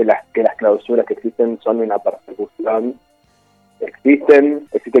clausuras que existen son una persecución. Existen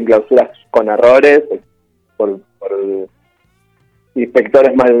clausuras con errores, por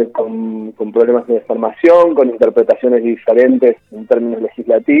inspectores con problemas de formación, con interpretaciones diferentes en términos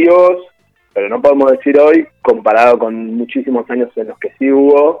legislativos, pero no podemos decir hoy, comparado con muchísimos años en los que sí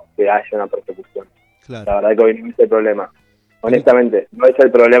hubo, que haya una persecución. Claro. La verdad que hoy no es el problema. Honestamente, no es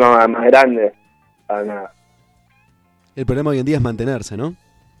el problema más grande, para nada. El problema hoy en día es mantenerse, ¿no?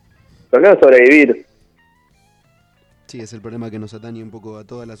 Pero no sobrevivir. Sí, es el problema que nos atañe un poco a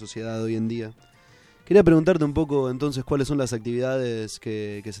toda la sociedad hoy en día. Quería preguntarte un poco entonces cuáles son las actividades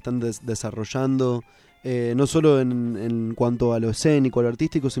que se están desarrollando, no solo en cuanto a lo escénico, a lo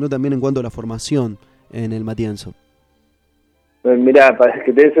artístico, sino también en cuanto a la formación en el Matienzo. Mirá, para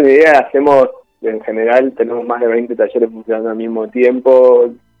que te des una idea, en general, tenemos más de 20 talleres funcionando al mismo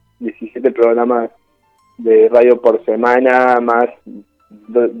tiempo, 17 programas de radio por semana, más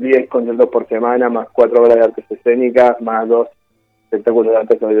 10 conciertos por semana, más 4 horas de artes escénicas, más 2 espectáculos de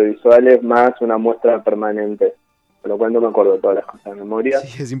artes audiovisuales, más una muestra permanente. Por lo cual no me acuerdo todas las cosas de memoria.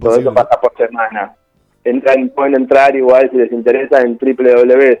 Sí, es Todo imposible. eso pasa por semana. Pueden entrar igual si les interesa en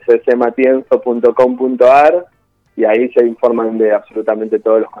www.ccmatienzo.com.ar y ahí se informan de absolutamente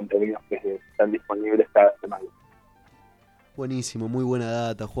todos los contenidos que están disponibles cada semana. Buenísimo, muy buena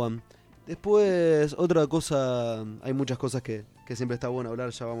data, Juan. Después, otra cosa, hay muchas cosas que siempre está bueno hablar,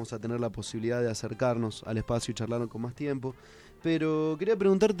 ya vamos a tener la posibilidad de acercarnos al espacio y charlar con más tiempo. Pero quería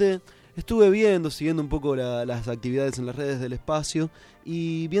preguntarte, estuve siguiendo un poco las actividades en las redes del espacio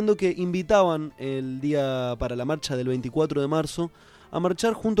y viendo que invitaban el día para la marcha del 24 de marzo a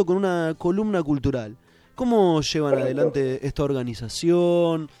marchar junto con una columna cultural. ¿Cómo llevan adelante esta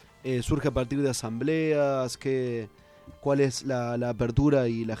organización? ¿Surge a partir de asambleas? ¿Cuál es la apertura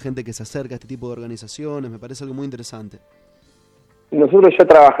y la gente que se acerca a este tipo de organizaciones? Me parece algo muy interesante. Nosotros ya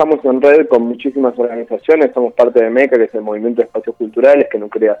trabajamos en red con muchísimas organizaciones, somos parte de MECA, que es el Movimiento de Espacios Culturales, que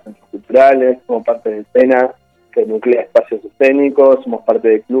nuclea centros culturales, somos parte de SENA, que nuclea espacios escénicos, somos parte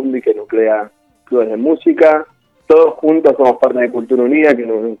de Clumbi, que nuclea clubes de música, todos juntos somos parte de Cultura Unida, que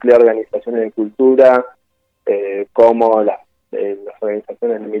nuclea organizaciones de cultura, como las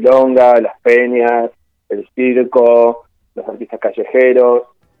organizaciones de Milonga, las peñas, el circo, los artistas callejeros,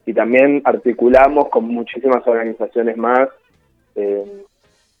 y también articulamos con muchísimas organizaciones más. En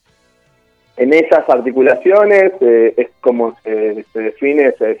esas articulaciones es como se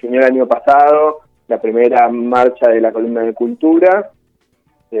definió el año pasado la primera marcha de la columna de Cultura,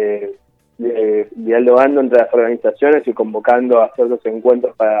 dialogando entre las organizaciones y convocando a ciertos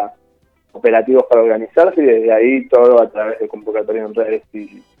encuentros operativos para organizarse, y desde ahí todo a través de convocatorias en redes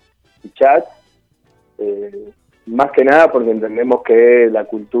y chats, más que nada porque entendemos que la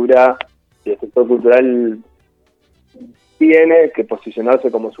cultura y el sector cultural tiene que posicionarse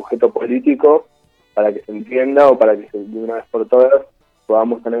como sujeto político para que se entienda, o para que de una vez por todas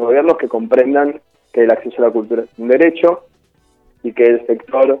podamos tener gobiernos que comprendan que el acceso a la cultura es un derecho y que el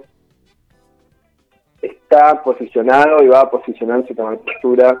sector está posicionado y va a posicionarse como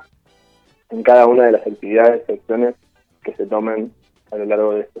postura en cada una de las actividades y acciones que se tomen a lo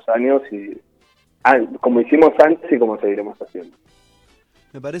largo de estos años, y como hicimos antes y como seguiremos haciendo.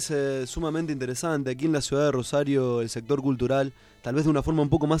 Me parece sumamente interesante. Aquí en la ciudad de Rosario el sector cultural, tal vez de una forma un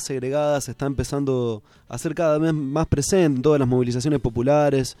poco más segregada, se está empezando a hacer cada vez más presente en todas las movilizaciones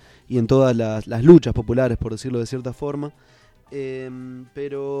populares y en todas las luchas populares, por decirlo de cierta forma.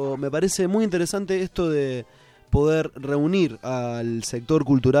 Pero me parece muy interesante esto de poder reunir al sector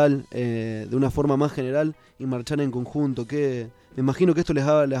cultural de una forma más general y marchar en conjunto. Me imagino que esto les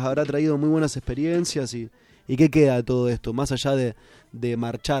habrá traído muy buenas experiencias. ¿Y qué queda de todo esto? Más allá de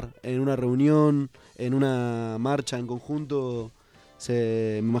marchar en una reunión, en una marcha en conjunto,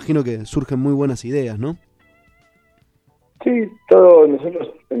 me imagino que surgen muy buenas ideas, ¿no? Sí, todos nosotros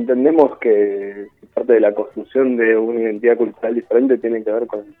entendemos que parte de la construcción de una identidad cultural diferente tiene que ver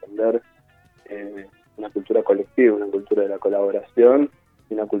con entender una cultura colectiva, una cultura de la colaboración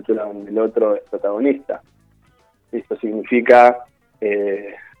y una cultura donde el otro es protagonista. Esto significa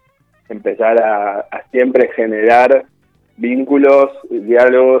empezar a siempre generar vínculos,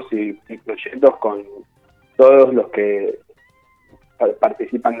 diálogos y proyectos con todos los que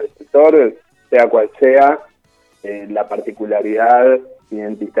participan del sector, sea cual sea la particularidad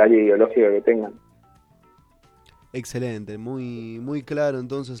identitaria e ideológica que tengan. Excelente, muy, muy claro.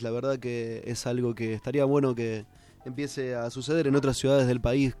 Entonces la verdad que es algo que estaría bueno que empiece a suceder en otras ciudades del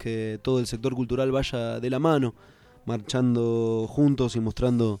país, que todo el sector cultural vaya de la mano, marchando juntos y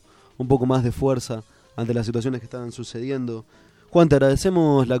mostrando un poco más de fuerza ante las situaciones que están sucediendo. Juan, te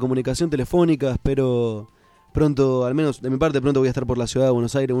agradecemos la comunicación telefónica, espero pronto, al menos de mi parte, pronto voy a estar por la ciudad de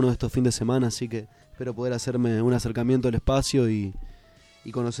Buenos Aires uno de estos fines de semana, así que espero poder hacerme un acercamiento al espacio y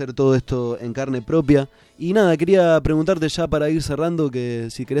conocer todo esto en carne propia. Y nada, quería preguntarte ya para ir cerrando que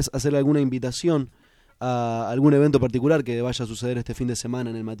si querés hacer alguna invitación a algún evento particular que vaya a suceder este fin de semana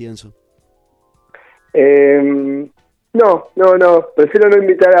en el Matienzo. No, prefiero no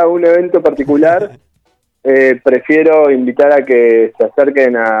invitar a un evento particular. Prefiero invitar a que se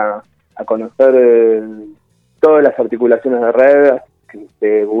acerquen a conocer todas las articulaciones de red,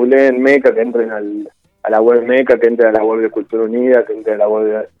 que googleen Meca, que entren a la web Meca, que entren a la web de Cultura Unida, que entren a la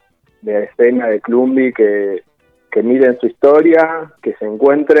web de Escena, de Clumbi, que miren su historia, que se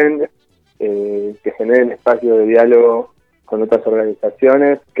encuentren, que generen espacios de diálogo con otras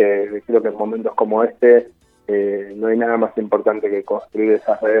organizaciones, que creo que en momentos como este no hay nada más importante que construir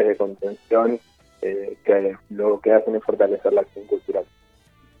esas redes de contención, que lo que hacen es fortalecer la acción cultural.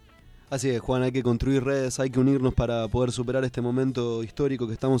 Así es, Juan, hay que construir redes, hay que unirnos para poder superar este momento histórico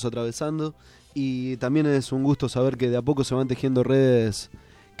que estamos atravesando, y también es un gusto saber que de a poco se van tejiendo redes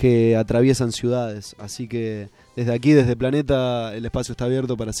que atraviesan ciudades, así que desde aquí, desde Planeta, el espacio está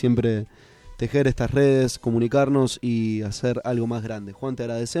abierto para siempre tejer estas redes, comunicarnos y hacer algo más grande. Juan, te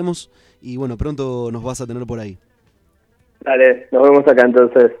agradecemos y bueno, pronto nos vas a tener por ahí. Dale, nos vemos acá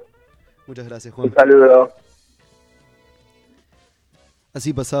entonces. Muchas gracias, Juan. Un saludo.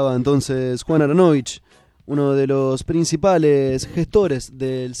 Así pasaba entonces Juan Aranovich, uno de los principales gestores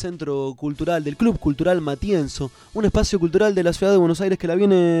del Centro Cultural, del Club Cultural Matienzo, un espacio cultural de la ciudad de Buenos Aires que la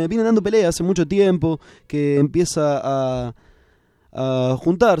viene dando pelea hace mucho tiempo, que empieza a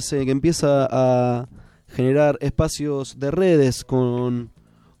juntarse, que empieza a generar espacios de redes con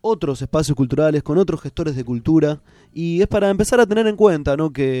otros espacios culturales, con otros gestores de cultura, y es para empezar a tener en cuenta,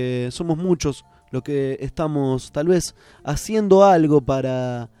 ¿no?, que somos muchos los que estamos tal vez haciendo algo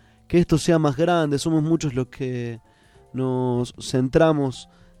para que esto sea más grande, somos muchos los que nos centramos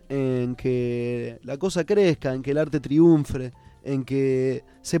en que la cosa crezca, en que el arte triunfe, en que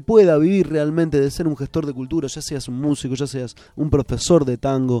se pueda vivir realmente de ser un gestor de cultura, ya seas un músico, ya seas un profesor de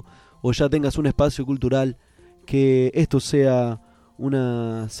tango o ya tengas un espacio cultural, que esto sea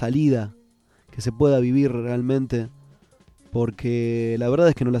una salida, que se pueda vivir realmente, porque la verdad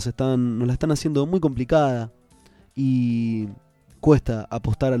es que nos la están haciendo muy complicada y cuesta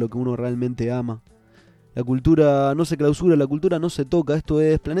apostar a lo que uno realmente ama. La cultura no se clausura, la cultura no se toca, esto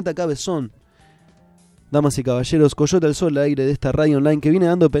es Planeta Cabezón. Damas y caballeros, Coyote al Sol, al aire de esta radio online que viene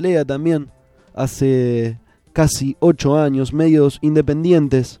dando pelea también hace casi 8 años. Medios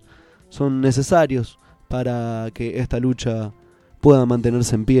independientes son necesarios para que esta lucha pueda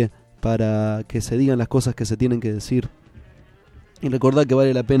mantenerse en pie, para que se digan las cosas que se tienen que decir. Y recordad que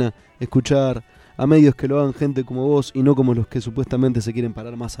vale la pena escuchar a medios que lo hagan gente como vos y no como los que supuestamente se quieren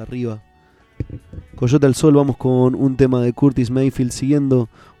parar más arriba. Coyote al Sol, vamos con un tema de Curtis Mayfield, siguiendo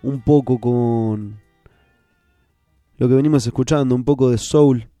un poco con lo que venimos escuchando, un poco de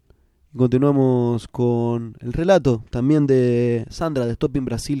soul. Y continuamos con el relato también de Sandra de Stop in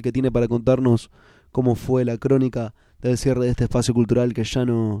Brasil, que tiene para contarnos cómo fue la crónica del cierre de este espacio cultural que ya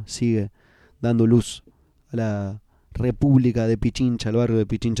no sigue dando luz a la República de Pichincha, al barrio de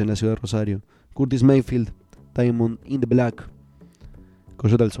Pichincha en la ciudad de Rosario. Curtis Mayfield, Diamond in the Black,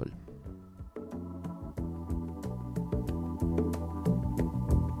 Coyote al Sol.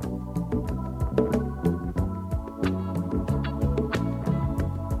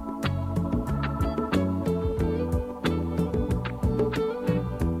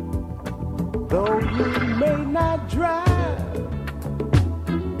 Though you may not drive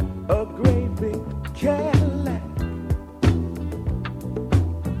a great big Cadillac,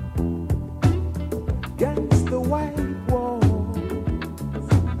 against the white walls,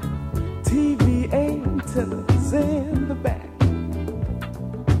 TV antennas in the back.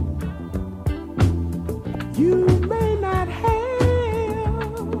 You may not have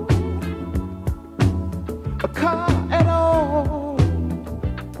a car at all,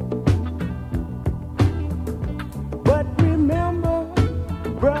 but remember,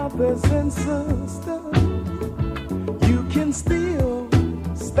 brothers and sisters, you can still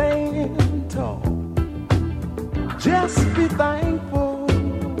stand tall. Just be thankful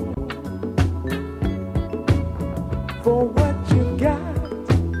for what you got.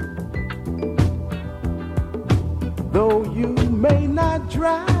 Though you may not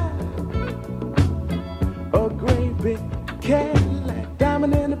drive a great big Cadillac,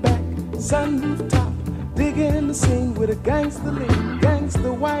 diamond in the back, sunroof top, digging the scene with a gangster lean,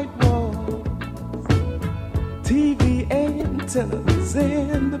 gangster white wall, TV antennas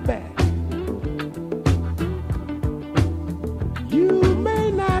in the back. You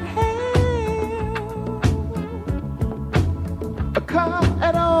may not have a car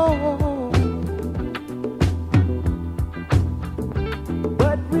at all,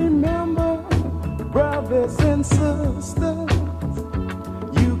 but remember, brothers and sisters,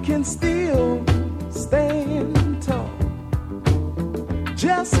 you can still stand tall.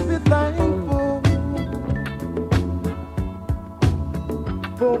 Just be thankful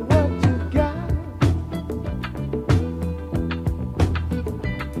for what you got.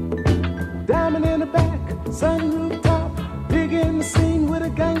 Diamond in the back, sunroof top, digging the scene with a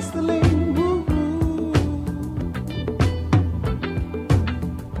gangster lean. Woo, woo.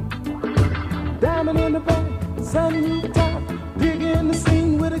 Diamond in the back, sunroof top, digging the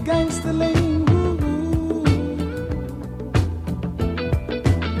scene with a gangster lean. Woo, woo.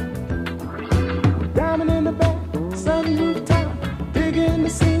 Diamond in the back, sunroof top, digging the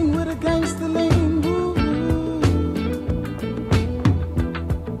scene with a gangster lean. Woo, woo.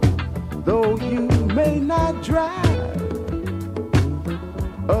 Though you may not drive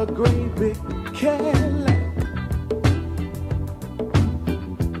a great big Cadillac,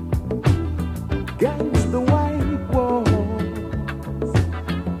 gangsta white walls,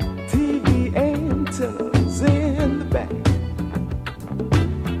 TV antennas in the back.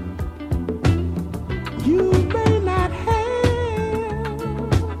 You may not have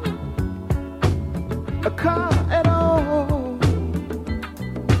a car at all,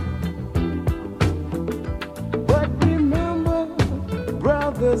 but remember,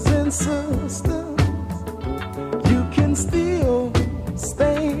 brothers and sisters, you can still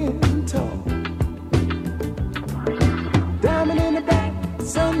stand tall. Diamond in the back,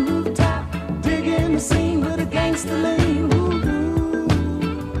 sunroof top, digging the scene with a gangster lean. Woo, woo.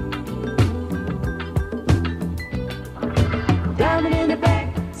 Diamond in the back,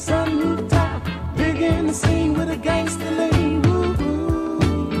 sunroof top, digging the scene with a gangster lean. Woo, woo.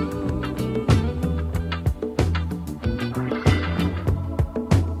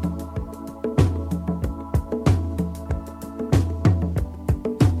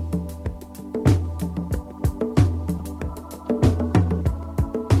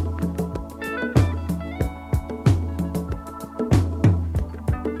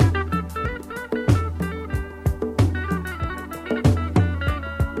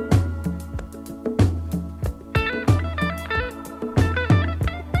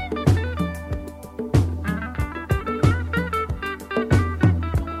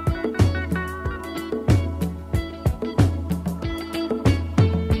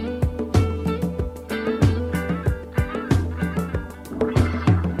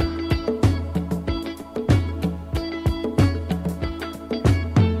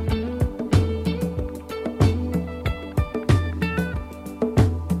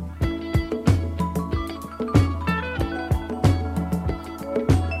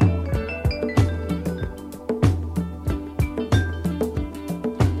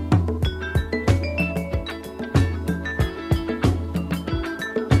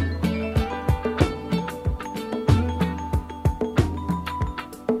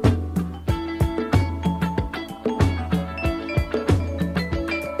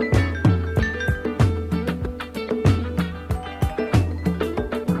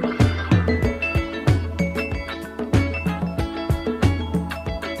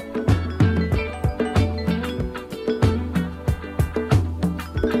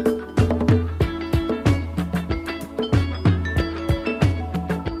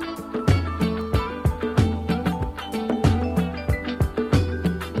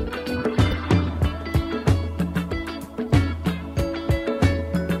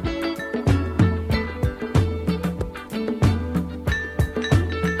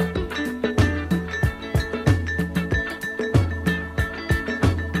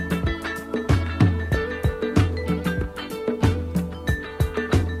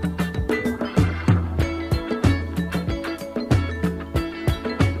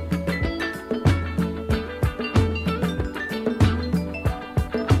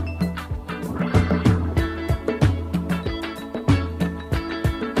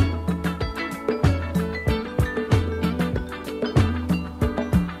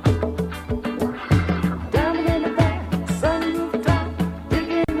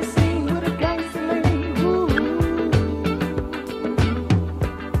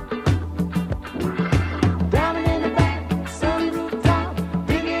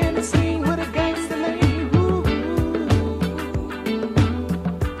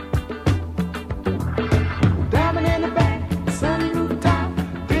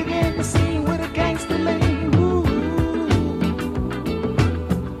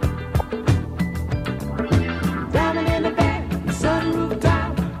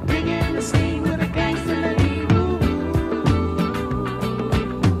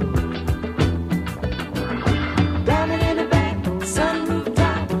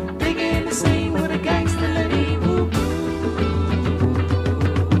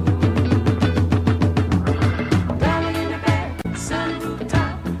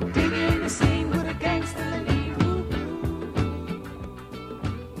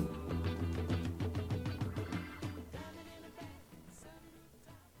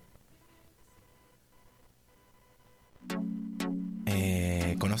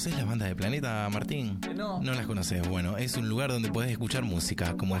 ¿Conoces las bandas de Planeta, Martín? No. No las conoces. Bueno, es un lugar donde podés escuchar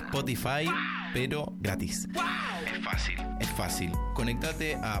música, como Spotify, pero gratis. Es fácil, es fácil.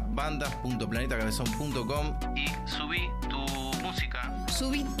 Conectate a bandas.planetacabezón.com y subí tu música.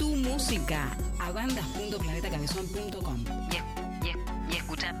 Subí tu música a bandas.planetacabezón.com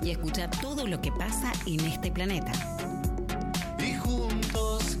y escucha todo lo que pasa en este planeta. Y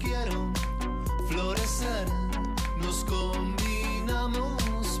juntos quiero florecer, nos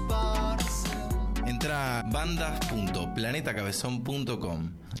combinamos para ser. Entra a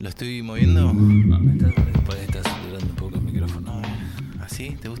bandas.planetacabezón.com. ¿Lo estoy moviendo? No, después estás saturando un poco el micrófono.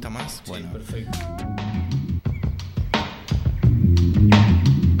 ¿Así? ¿Te gusta más? Sí, bueno, perfecto.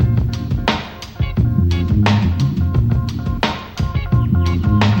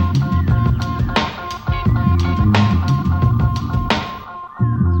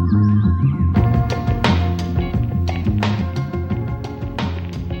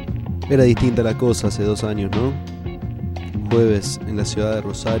 Era distinta la cosa hace 2 años, ¿no? Jueves en la ciudad de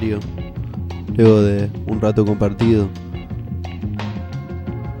Rosario, luego de un rato compartido. Un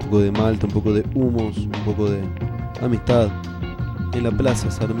poco de malta, un poco de humos, un poco de amistad. En la plaza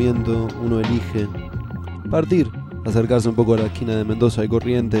Sarmiento uno elige partir, acercarse un poco a la esquina de Mendoza y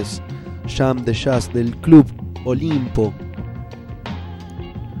Corrientes. Jam de jazz del Club Olimpo.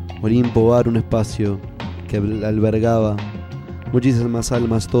 Olimpo Bar, un espacio que albergaba muchísimas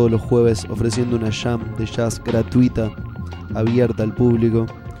almas todos los jueves, ofreciendo una jam de jazz gratuita, abierta al público,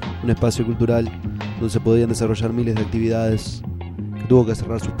 un espacio cultural donde se podían desarrollar miles de actividades, que tuvo que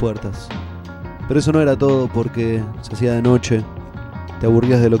cerrar sus puertas. Pero eso no era todo, porque se hacía de noche, te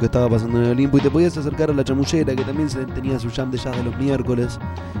aburrías de lo que estaba pasando en el Olimpo y te podías acercar a la Chamullera, que también tenía su jam de jazz de los miércoles,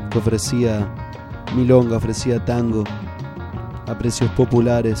 que ofrecía milonga, ofrecía tango a precios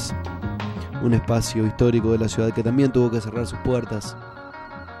populares. Un espacio histórico de la ciudad que también tuvo que cerrar sus puertas.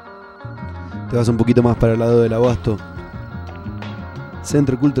 Te vas un poquito más para el lado del Abasto.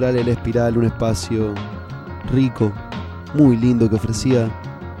 Centro Cultural El Espiral, un espacio rico, muy lindo, que ofrecía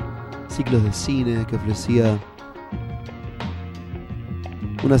ciclos de cine, que ofrecía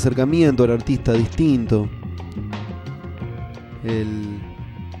un acercamiento al artista distinto. El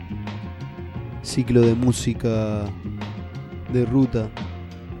ciclo de música de ruta,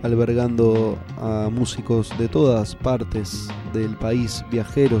 albergando a músicos de todas partes del país,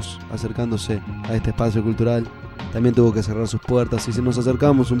 viajeros, acercándose a este espacio cultural. También tuvo que cerrar sus puertas y si nos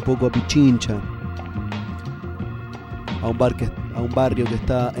acercamos un poco a Pichincha, a un barrio que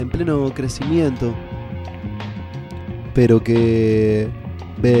está en pleno crecimiento, pero que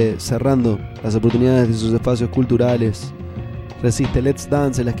ve cerrando las oportunidades de sus espacios culturales. Resiste Let's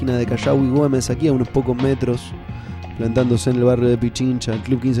Dance en la esquina de Callao y Güemes, aquí a unos pocos metros, plantándose en el barrio de Pichincha, el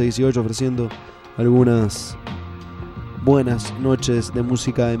Club 1518 ofreciendo algunas buenas noches de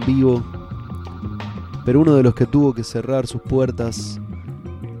música en vivo. Pero uno de los que tuvo que cerrar sus puertas,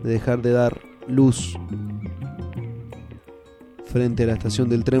 de dejar de dar luz frente a la estación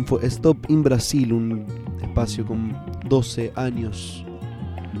del tren, fue Stop in Brasil, un espacio con 12 años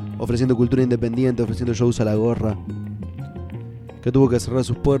ofreciendo cultura independiente, ofreciendo shows a la gorra, que tuvo que cerrar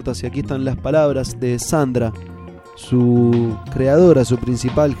sus puertas. Y aquí están las palabras de Sandra, su creadora, su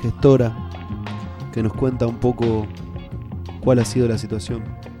principal gestora, que nos cuenta un poco cuál ha sido la situación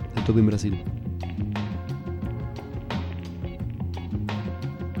de Stop in Brasil.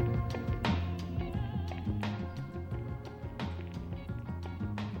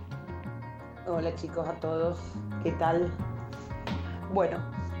 Hola chicos a todos, ¿qué tal? Bueno,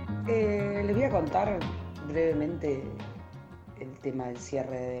 les voy a contar brevemente el tema del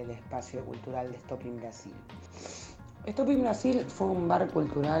cierre del espacio cultural de Stop in Brasil. Stop in Brasil fue un bar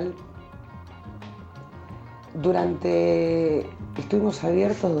cultural estuvimos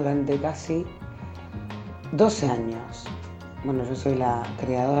abiertos durante casi 12 años. Bueno, yo soy la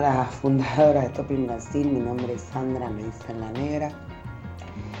creadora, fundadora de Stop in Brasil, mi nombre es Sandra, me dicen la negra.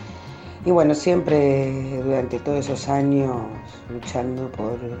 Y bueno, siempre durante todos esos años luchando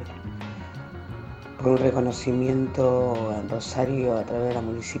por un reconocimiento en Rosario a través de la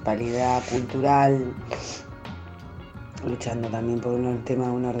municipalidad cultural, luchando también por un tema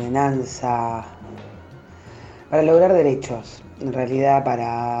de una ordenanza, para lograr derechos, en realidad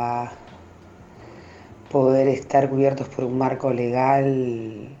para poder estar cubiertos por un marco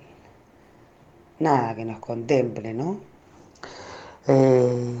legal, nada, que nos contemple, ¿no?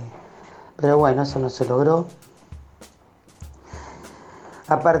 Pero bueno, eso no se logró.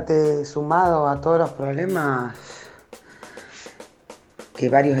 Aparte, sumado a todos los problemas que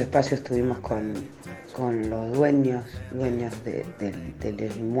varios espacios tuvimos con los dueños de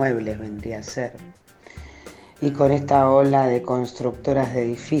los inmuebles, vendría a ser. y con esta ola de constructoras de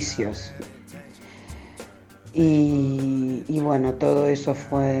edificios. Y bueno, todo eso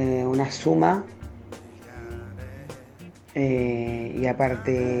fue una suma y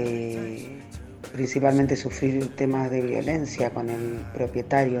aparte principalmente sufrir temas de violencia con el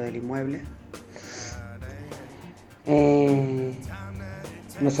propietario del inmueble,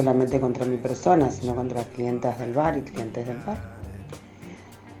 no solamente contra mi persona, sino contra clientas del bar y clientes del bar,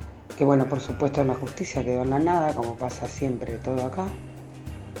 que bueno, por supuesto la justicia quedó en la nada, como pasa siempre todo acá.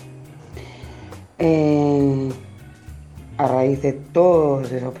 A raíz de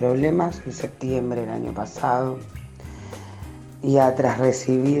todos esos problemas, en septiembre del año pasado, y tras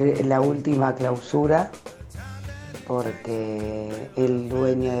recibir la última clausura, porque el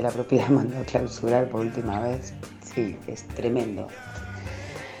dueño de la propiedad mandó a clausurar por última vez. Sí, es tremendo.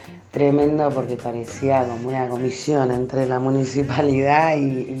 Tremendo porque parecía como una comisión entre la municipalidad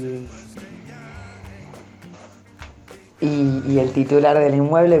y el titular del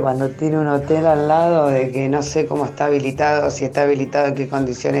inmueble, cuando tiene un hotel al lado, de que no sé cómo está habilitado, si está habilitado, en qué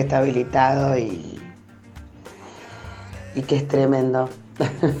condiciones está habilitado y que es tremendo.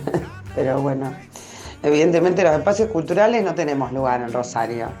 Pero bueno, evidentemente los espacios culturales no tenemos lugar en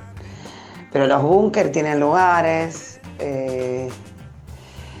Rosario, pero los búnker tienen lugares,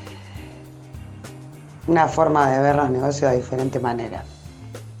 una forma de ver los negocios de diferente manera.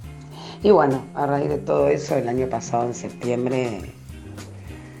 Y bueno, a raíz de todo eso, el año pasado, en septiembre,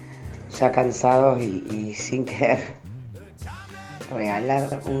 ya cansados y sin querer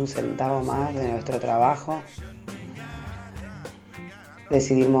regalar un centavo más de nuestro trabajo,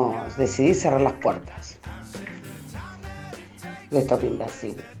 decidí cerrar las puertas de Stop in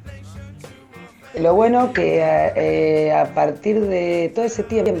Brasil. Lo bueno que a partir de todo ese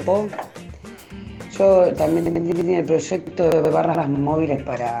tiempo, yo también tenía el proyecto de barras móviles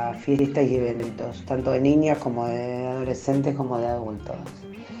para fiestas y eventos, tanto de niñas como de adolescentes como de adultos.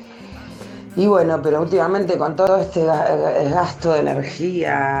 Y bueno, pero últimamente con todo este gasto de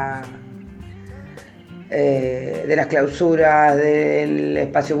energía, de las clausuras, del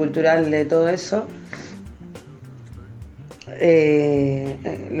espacio cultural, de todo eso,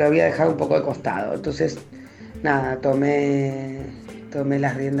 lo había dejado un poco de costado. Entonces, nada, tomé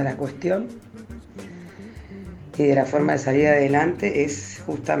las riendas de la cuestión. Y de la forma de salir adelante es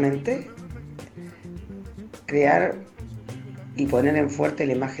justamente crear y poner en fuerte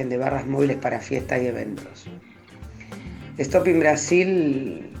la imagen de barras móviles para fiestas y eventos. Stop in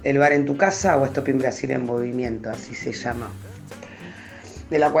Brasil, el bar en tu casa, o Stop in Brasil en movimiento, así se llama,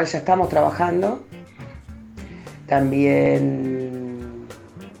 de la cual ya estamos trabajando. También,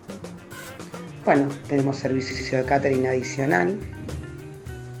 bueno, tenemos servicio de catering adicional.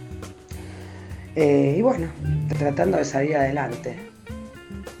 Y bueno, tratando de salir adelante.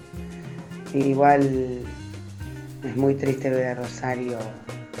 Igual es muy triste ver a Rosario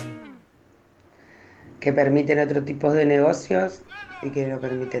que permiten otro tipo de negocios y que no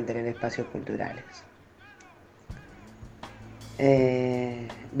permiten tener espacios culturales.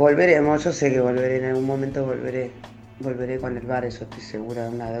 Volveremos, yo sé que volveré en algún momento, volveré con el bar, eso estoy segura, de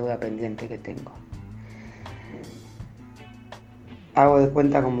una deuda pendiente que tengo. Hago de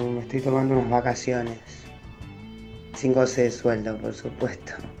cuenta como me estoy tomando unas vacaciones, sin goce de sueldo, por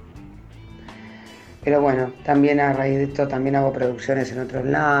supuesto. Pero bueno, también a raíz de esto también hago producciones en otros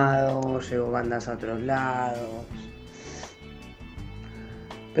lados, llevo bandas a otros lados.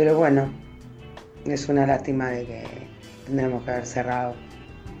 Pero bueno, es una lástima de que tendremos que haber cerrado.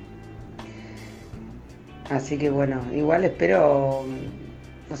 Así que bueno, igual espero,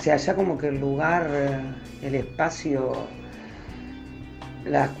 o sea, ya como que el lugar, el espacio,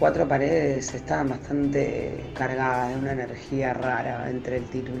 las cuatro paredes estaban bastante cargadas de una energía rara entre el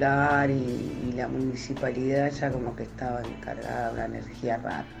titular y la municipalidad, ya como que estaban cargadas de una energía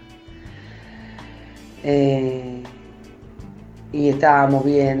rara. Y estábamos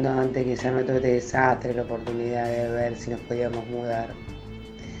viendo, antes que sea nuestro desastre, la oportunidad de ver si nos podíamos mudar.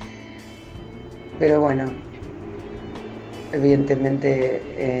 Pero bueno,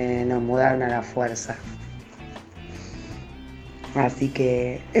 evidentemente nos mudaron a la fuerza. Así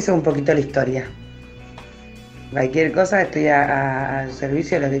que eso es un poquito la historia. Cualquier cosa estoy a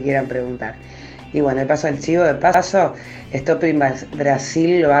servicio de los que quieran preguntar. Y bueno, de paso el chivo, de paso, Stop in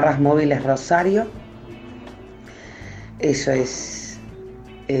Brasil, barras móviles Rosario. Eso es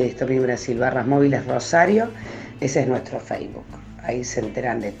Stop in Brasil, barras móviles Rosario. Ese es nuestro Facebook. Ahí se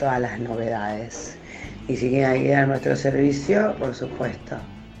enteran de todas las novedades. Y si quieren ir a nuestro servicio, por supuesto,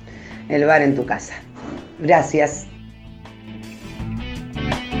 el bar en tu casa. Gracias.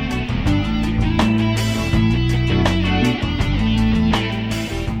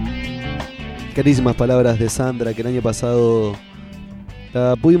 carísimas palabras de Sandra, que el año pasado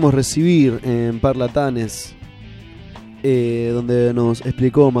la pudimos recibir en Parlatanes, donde nos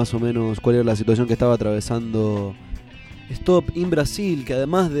explicó más o menos cuál era la situación que estaba atravesando Stop in Brasil, que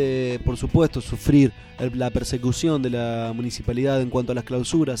además de, por supuesto, sufrir la persecución de la municipalidad en cuanto a las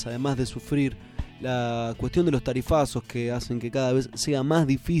clausuras, además de sufrir la cuestión de los tarifazos que hacen que cada vez sea más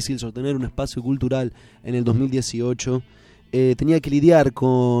difícil sostener un espacio cultural en el 2018, tenía que lidiar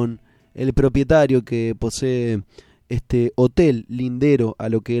con el propietario que posee este hotel lindero a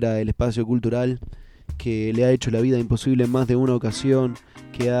lo que era el espacio cultural, que le ha hecho la vida imposible en más de una ocasión,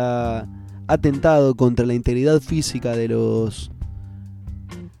 que ha atentado contra la integridad física de los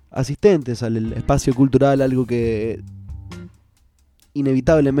asistentes al espacio cultural, algo que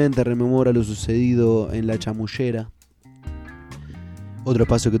inevitablemente rememora lo sucedido en La Chamullera, otro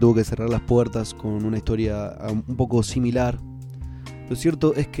espacio que tuvo que cerrar las puertas con una historia un poco similar. Lo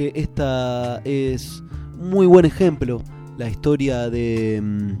cierto es que esta es un muy buen ejemplo, la historia de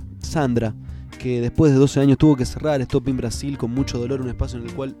Sandra, que después de 12 años tuvo que cerrar Stop in Brasil con mucho dolor, un espacio en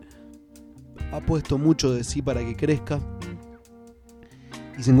el cual ha puesto mucho de sí para que crezca,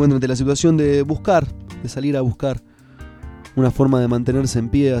 y se encuentra ante la situación de buscar, de salir a buscar una forma de mantenerse en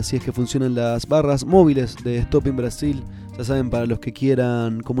pie. Así es que funcionan las barras móviles de Stop in Brasil. Ya saben, para los que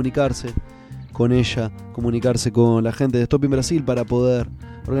quieran comunicarse con ella, comunicarse con la gente de Stop in Brasil para poder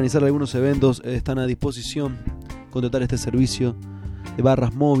organizar algunos eventos, están a disposición contratar este servicio de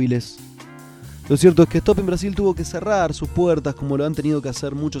barras móviles. Lo cierto es que Stop in Brasil tuvo que cerrar sus puertas, como lo han tenido que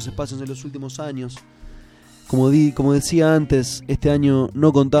hacer muchos espacios en los últimos años. Como decía antes, este año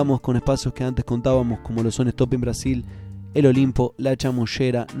no contamos con espacios que antes contábamos, como lo son Stop in Brasil, el Olimpo, La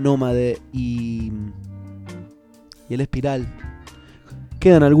Chamullera, Nómade y el Espiral.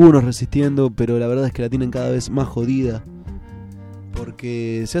 Quedan algunos resistiendo, pero la verdad es que la tienen cada vez más jodida,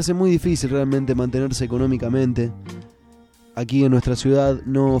 porque se hace muy difícil realmente mantenerse económicamente. Aquí en nuestra ciudad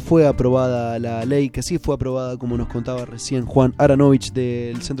no fue aprobada la ley, que sí fue aprobada, como nos contaba recién Juan Aranovich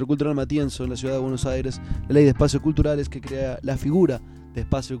del Centro Cultural Matienzo en la ciudad de Buenos Aires, la ley de espacios culturales que crea la figura de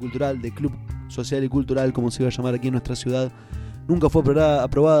espacio cultural, de club social y cultural, como se iba a llamar aquí en nuestra ciudad. Nunca fue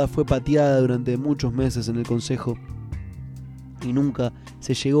aprobada, fue pateada durante muchos meses en el Consejo y nunca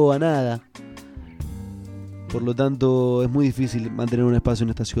se llegó a nada. Por lo tanto, es muy difícil mantener un espacio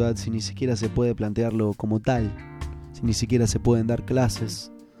en esta ciudad si ni siquiera se puede plantearlo como tal. Ni siquiera se pueden dar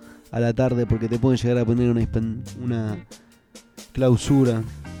clases a la tarde, porque te pueden llegar a poner una clausura,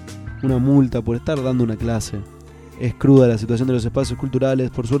 una multa por estar dando una clase. Es cruda la situación de los espacios culturales.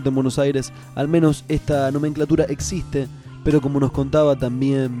 Por suerte en Buenos Aires al menos esta nomenclatura existe, pero como nos contaba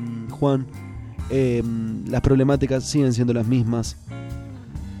también Juan, las problemáticas siguen siendo las mismas.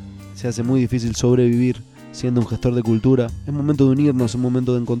 Se hace muy difícil sobrevivir siendo un gestor de cultura. Es momento de unirnos, es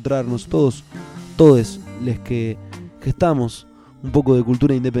momento de encontrarnos todos los que gestamos un poco de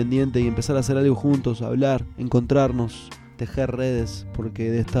cultura independiente y empezar a hacer algo juntos, hablar, encontrarnos, tejer redes,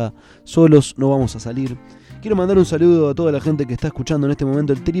 porque de esta solos no vamos a salir. Quiero mandar un saludo a toda la gente que está escuchando en este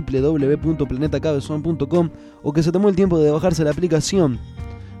momento el www.planetacabezón.com, o que se tomó el tiempo de bajarse la aplicación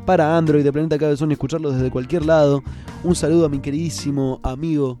para Android de Planeta Cabezón y escucharlo desde cualquier lado. Un saludo a mi queridísimo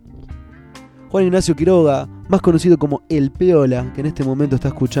amigo Juan Ignacio Quiroga, más conocido como El Peola, que en este momento está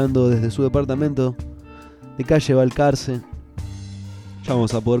escuchando desde su departamento de calle Balcarce. Ya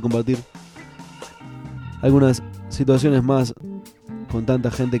vamos a poder compartir algunas situaciones más con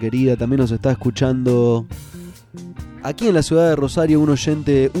tanta gente querida. También nos está escuchando aquí en la ciudad de Rosario un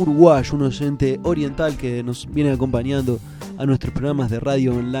oyente uruguayo, un oyente oriental que nos viene acompañando a nuestros programas de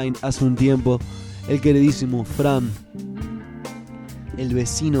radio online hace un tiempo, el queridísimo Fran, el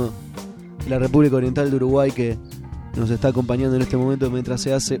vecino de la República Oriental de Uruguay, que nos está acompañando en este momento mientras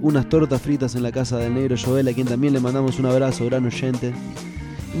se hace unas tortas fritas en la casa del negro Joel, a quien también le mandamos un abrazo, gran oyente.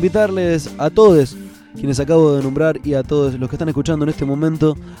 Invitarles a todos quienes acabo de nombrar y a todos los que están escuchando en este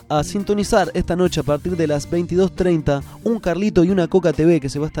momento a sintonizar esta noche a partir de las 22:30 un Carlito y una Coca TV, que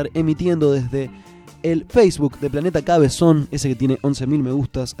se va a estar emitiendo desde el Facebook de Planeta Cabezón, ese que tiene 11.000 me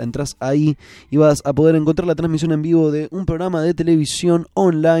gustas. Entrás ahí y vas a poder encontrar la transmisión en vivo de un programa de televisión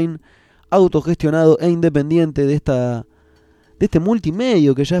online autogestionado e independiente de este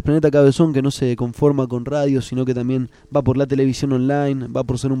multimedio que ya es Planeta Cabezón, que no se conforma con radio, sino que también va por la televisión online, va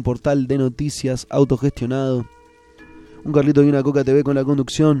por ser un portal de noticias autogestionado. Un Carlito y una Coca TV con la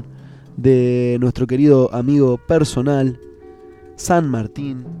conducción de nuestro querido amigo personal San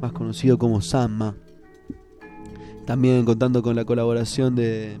Martín, más conocido como Samma. También contando con la colaboración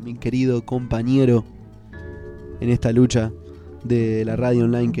de mi querido compañero en esta lucha de la radio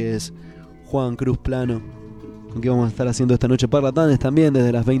online, que es Juan Cruz Plano, con quien vamos a estar haciendo esta noche Parlatanes también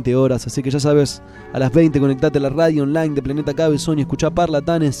desde las 20 horas. Así que ya sabes, a las 20 conectate a la radio online de Planeta Cabezón y escuchá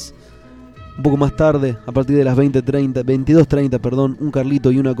Parlatanes. Un poco más tarde, a partir de las 22:30, un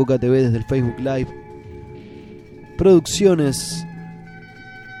Carlito y una Coca TV desde el Facebook Live. Producciones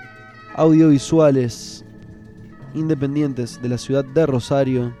audiovisuales independientes de la ciudad de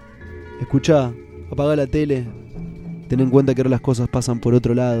Rosario. Escuchá, apagá la tele, ten en cuenta que ahora las cosas pasan por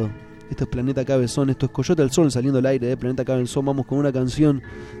otro lado. Esto es Planeta Cabezón, esto es Coyote al Sol saliendo al aire de Planeta Cabezón. Vamos con una canción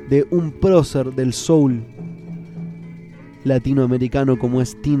de un prócer del soul latinoamericano como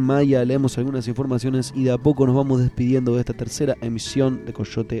es Tim Maya. Leemos algunas informaciones y de a poco nos vamos despidiendo de esta tercera emisión de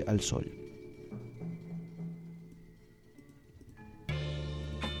Coyote al Sol.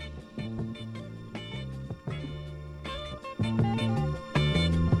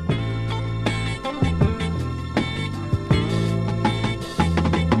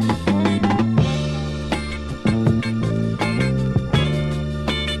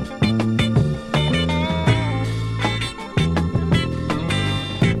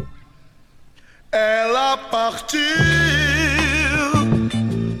 Ela partiu,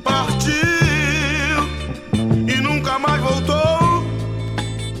 partiu e nunca mais voltou.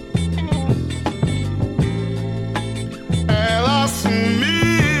 Ela sumiu,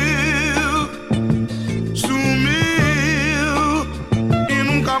 sumiu e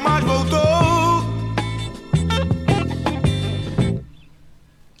nunca mais voltou.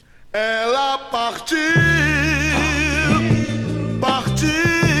 Ela partiu, partiu.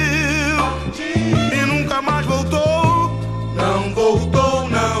 Mais voltou, não voltou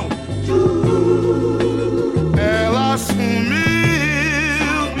não. Ela sumiu,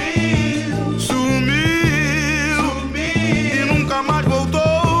 sumiu, e nunca mais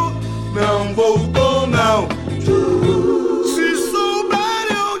voltou, não voltou não. Se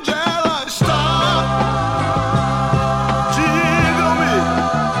souberem onde ela está, digam-me,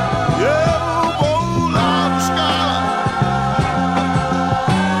 eu vou lá buscar.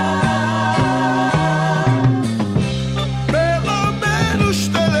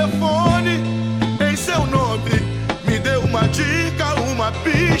 Dica, uma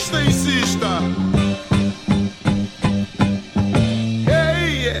pista, insista. Yeah,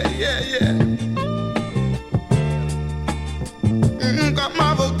 yeah, yeah. Nunca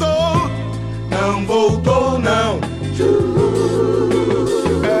mais voltou, não voltou não.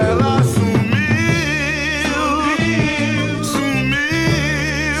 Ela sumiu,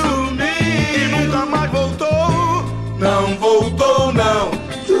 sumiu, sumiu e nunca mais voltou, não voltou não.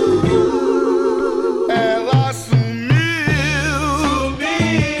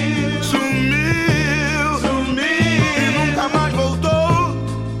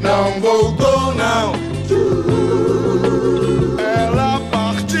 Não voltou não. Ela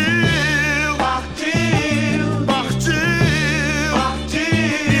partiu, partiu, partiu, partiu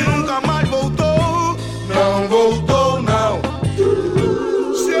e nunca mais voltou. Não voltou não.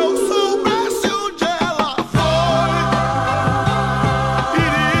 Se eu soubesse onde ela foi,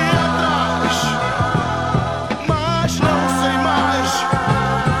 iria atrás, mas não sei mais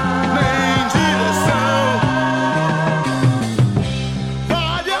nem direção.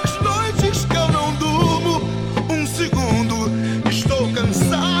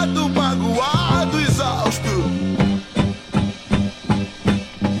 Cansado, magoado, exausto.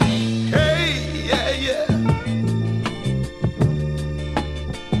 Hey, yeah, yeah.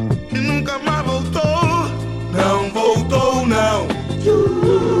 E nunca mais voltou, não voltou não.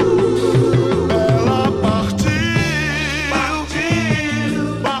 Ela partiu,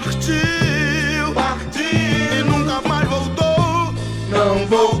 partiu, partiu, partiu e nunca mais voltou, não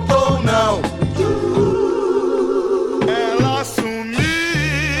voltou não.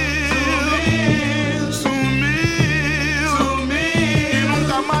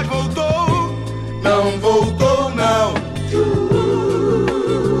 Não voltou não.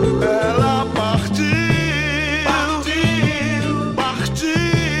 Ela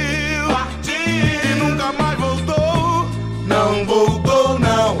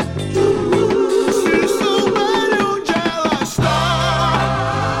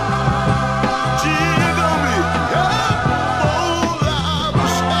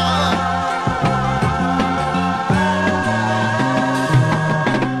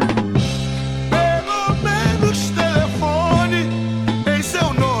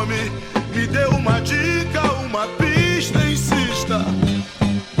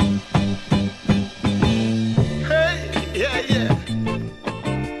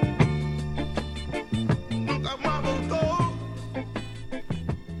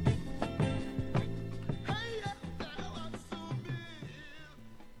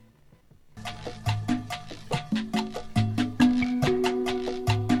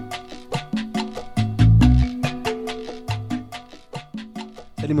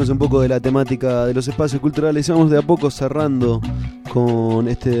Salimos un poco de la temática de los espacios culturales y vamos de a poco cerrando con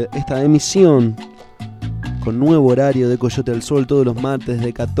esta emisión con nuevo horario de Coyote al Sol todos los martes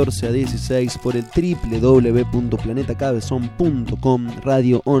de 14 a 16 por el www.planetacabezón.com,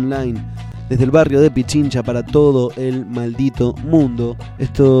 radio online desde el barrio de Pichincha para todo el maldito mundo.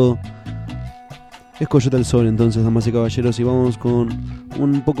 Esto es Coyote al Sol, entonces, damas y caballeros, y vamos con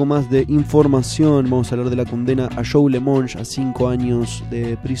un poco más de información. Vamos a hablar de la condena a Joe Lemonge a 5 años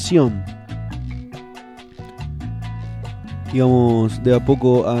de prisión. Y vamos de a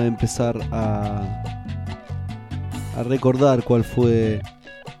poco a empezar a recordar cuál fue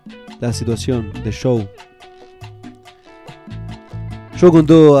la situación de Joe. Joe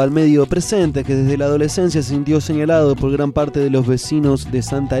contó al medio presente que desde la adolescencia se sintió señalado por gran parte de los vecinos de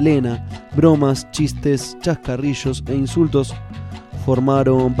Santa Elena. Bromas, chistes, chascarrillos e insultos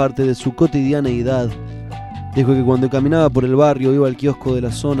formaron parte de su cotidianeidad. Dijo que cuando caminaba por el barrio o iba al kiosco de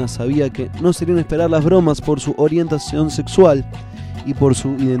la zona sabía que no serían esperar las bromas por su orientación sexual y por su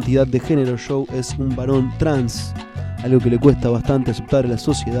identidad de género. Joe es un varón trans, algo que le cuesta bastante aceptar en la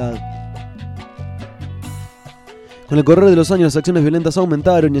sociedad. Con el correr de los años las acciones violentas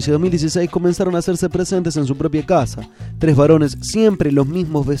aumentaron y hacia 2016 comenzaron a hacerse presentes en su propia casa. 3 varones, siempre los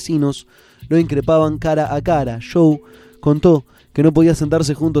mismos vecinos, lo increpaban cara a cara. Joe contó que no podía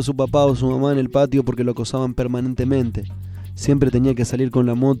sentarse junto a su papá o su mamá en el patio porque lo acosaban permanentemente. Siempre tenía que salir con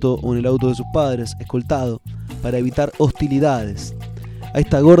la moto o en el auto de sus padres, escoltado, para evitar hostilidades. A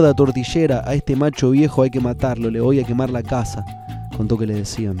esta gorda tortillera, a este macho viejo hay que matarlo, le voy a quemar la casa, contó que le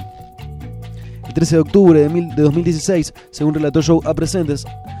decían. El 13 de octubre de 2016, según relató Joe a presentes,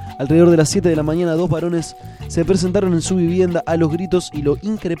 alrededor de las 7 de la mañana 2 varones se presentaron en su vivienda a los gritos y lo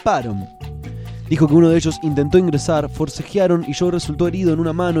increparon. Dijo que uno de ellos intentó ingresar, forcejearon y Joe resultó herido en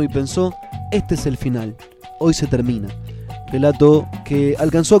una mano y pensó, este es el final, hoy se termina. Relató que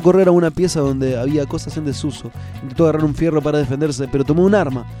alcanzó a correr a una pieza donde había cosas en desuso, intentó agarrar un fierro para defenderse, pero tomó un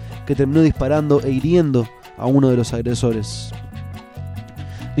arma que terminó disparando e hiriendo a uno de los agresores.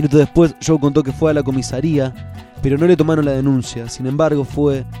 Minutos después, Joe contó que fue a la comisaría, pero no le tomaron la denuncia. Sin embargo,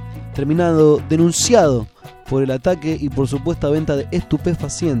 fue denunciado por el ataque y por supuesta venta de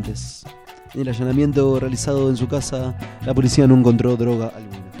estupefacientes. En el allanamiento realizado en su casa, la policía no encontró droga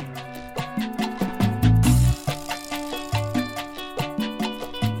alguna.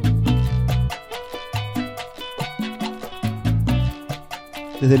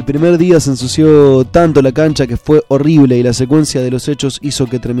 Desde el primer día se ensució tanto la cancha que fue horrible y la secuencia de los hechos hizo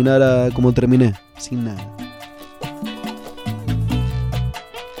que terminara como terminé, sin nada.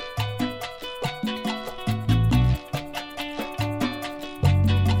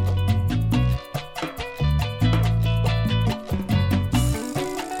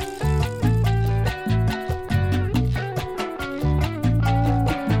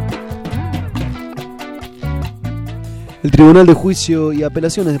 El Tribunal de Juicio y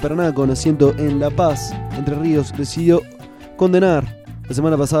Apelaciones de Paraná, con asiento en La Paz, Entre Ríos, decidió condenar la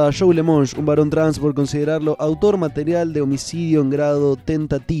semana pasada a Joe Lemonge, un varón trans, por considerarlo autor material de homicidio en grado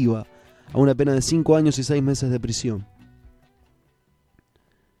tentativa, a una pena de 5 años y 6 meses de prisión.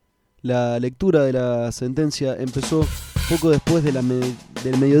 La lectura de la sentencia empezó poco después de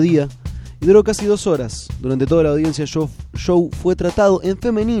del mediodía y duró casi 2 horas. Durante toda la audiencia, Joe fue tratado en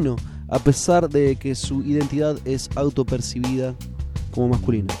femenino, a pesar de que su identidad es autopercibida como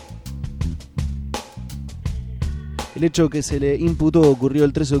masculina. El hecho que se le imputó ocurrió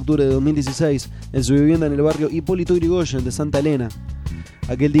el 13 de octubre de 2016 en su vivienda en el barrio Hipólito Yrigoyen de Santa Elena.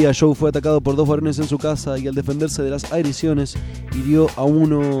 Aquel día Joe fue atacado por 2 varones en su casa y al defenderse de las agresiones hirió a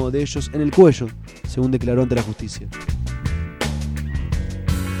uno de ellos en el cuello, según declaró ante la justicia.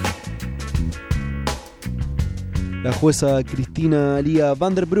 La jueza Cristina Lía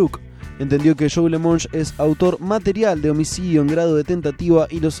Vanderbroek entendió que Joe Lemonge es autor material de homicidio en grado de tentativa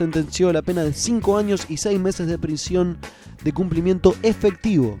y lo sentenció a la pena de 5 años y 6 meses de prisión de cumplimiento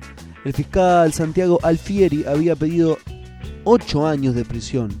efectivo. El fiscal Santiago Alfieri había pedido 8 años de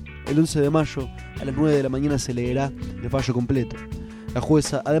prisión. El 11 de mayo a las 9 de la mañana se leerá el fallo completo. La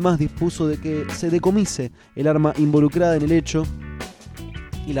jueza además dispuso de que se decomise el arma involucrada en el hecho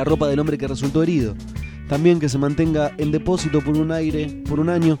y la ropa del hombre que resultó herido. También que se mantenga en depósito por un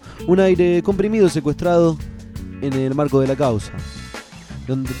año, un aire comprimido secuestrado en el marco de la causa.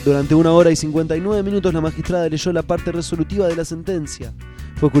 Durante 1 hora y 59 minutos la magistrada leyó la parte resolutiva de la sentencia.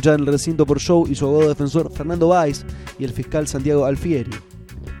 Fue escuchada en el recinto por Joe y su abogado defensor Fernando Valls y el fiscal Santiago Alfieri.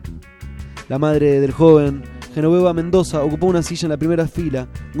 La madre del joven Genoveva Mendoza ocupó una silla en la primera fila.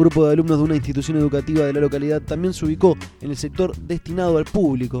 Un grupo de alumnos de una institución educativa de la localidad también se ubicó en el sector destinado al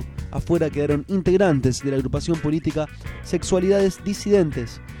público. Afuera quedaron integrantes de la agrupación política Sexualidades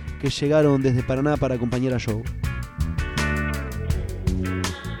Disidentes, que llegaron desde Paraná para acompañar a Joe.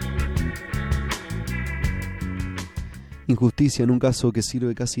 Injusticia en un caso que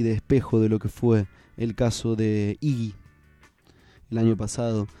sirve casi de espejo de lo que fue el caso de Iggy el año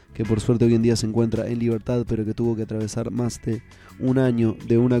pasado, que por suerte hoy en día se encuentra en libertad, pero que tuvo que atravesar más de un año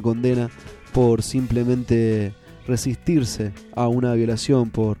de una condena por simplemente resistirse a una violación,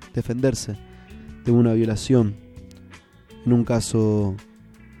 por defenderse de una violación en un caso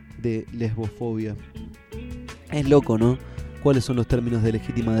de lesbofobia. Es loco, ¿no? ¿Cuáles son los términos de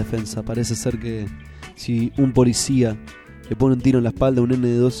legítima defensa? Parece ser que si un policía le pone un tiro en la espalda a un nene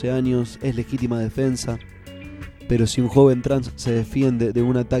de 12 años es legítima defensa, pero si un joven trans se defiende de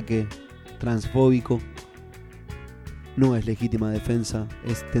un ataque transfóbico no es legítima defensa,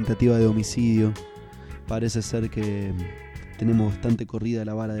 es tentativa de homicidio. Parece ser que tenemos bastante corrida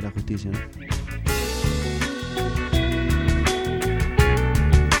la vara de la justicia, ¿no?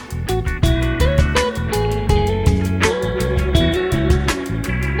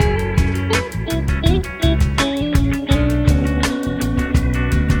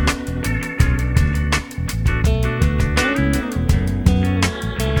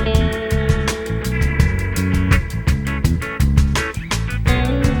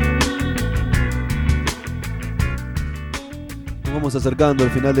 Acercando al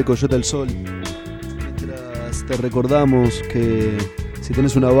final de Coyote al Sol, mientras te recordamos que si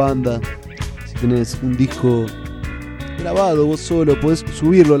tenés una banda, si tenés un disco grabado vos solo, podés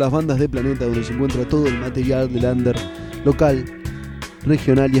subirlo a las bandas de Planeta, donde se encuentra todo el material del under local,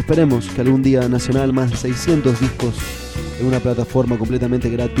 regional y esperemos que algún día nacional. Más de 600 discos en una plataforma completamente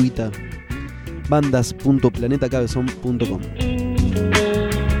gratuita, bandas.planetacabezón.com.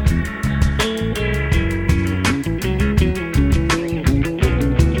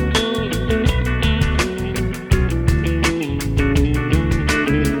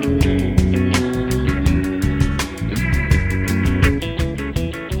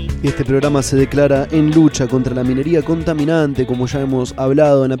 Este programa se declara en lucha contra la minería contaminante, como ya hemos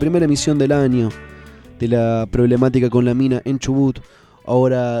hablado en la primera emisión del año de la problemática con la mina en Chubut.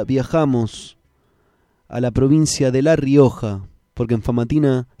 Ahora viajamos a la provincia de La Rioja, porque en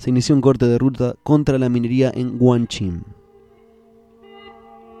Famatina se inició un corte de ruta contra la minería en Guanchín.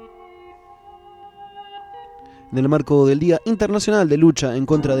 En el marco del Día Internacional de Lucha en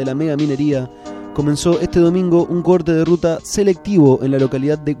contra de la megaminería, comenzó este domingo un corte de ruta selectivo en la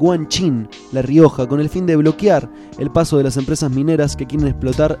localidad de Guanchín, La Rioja, con el fin de bloquear el paso de las empresas mineras que quieren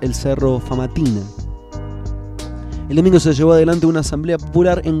explotar el cerro Famatina. El domingo se llevó adelante una asamblea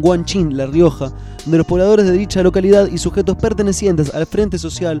popular en Guanchín, La Rioja, donde los pobladores de dicha localidad y sujetos pertenecientes al Frente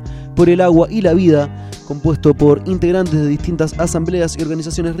Social por el Agua y la Vida, compuesto por integrantes de distintas asambleas y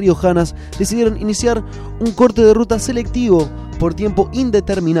organizaciones riojanas, decidieron iniciar un corte de ruta selectivo por tiempo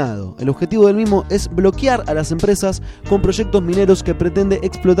indeterminado. El objetivo del mismo es bloquear a las empresas con proyectos mineros que pretende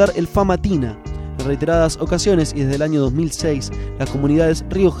explotar el Famatina. En reiteradas ocasiones y desde el año 2006, las comunidades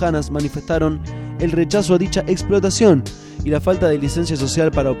riojanas manifestaron el rechazo a dicha explotación y la falta de licencia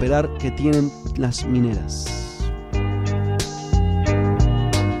social para operar que tienen las mineras.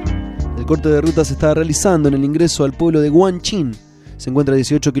 El corte de ruta se está realizando en el ingreso al pueblo de Guanchín. Se encuentra a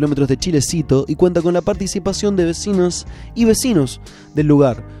 18 kilómetros de Chilecito y cuenta con la participación de vecinos y vecinos del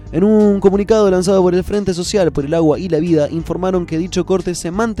lugar. En un comunicado lanzado por el Frente Social por el Agua y la Vida, informaron que dicho corte se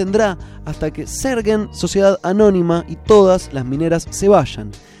mantendrá hasta que Sergen Sociedad Anónima y todas las mineras se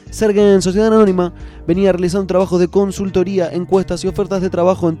vayan. Sergen Sociedad Anónima venía realizando trabajos de consultoría, encuestas y ofertas de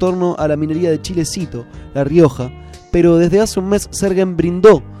trabajo en torno a la minería de Chilecito, La Rioja, pero desde hace un mes Sergen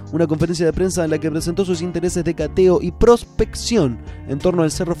brindó una conferencia de prensa en la que presentó sus intereses de cateo y prospección en torno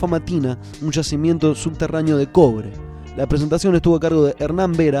al Cerro Famatina, un yacimiento subterráneo de cobre. La presentación estuvo a cargo de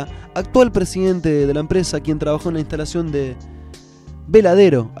Hernán Vera, actual presidente de la empresa, quien trabajó en la instalación de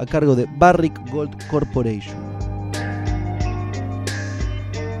Veladero a cargo de Barrick Gold Corporation.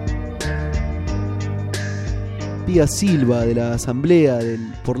 Pía Silva, de la Asamblea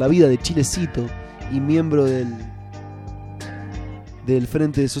por la Vida de Chilecito y miembro del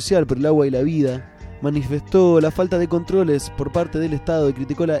Frente Social por el Agua y la Vida, manifestó la falta de controles por parte del Estado y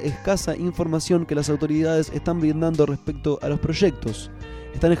criticó la escasa información que las autoridades están brindando respecto a los proyectos.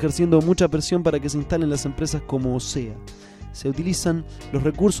 Están ejerciendo mucha presión para que se instalen las empresas como sea. Se utilizan los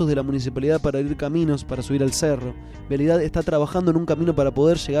recursos de la municipalidad para abrir caminos para subir al cerro. Vialidad está trabajando en un camino para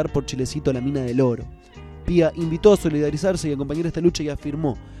poder llegar por Chilecito a la mina del oro. Pía invitó a solidarizarse y acompañar esta lucha y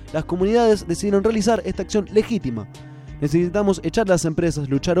afirmó: las comunidades decidieron realizar esta acción legítima. Necesitamos echar a las empresas,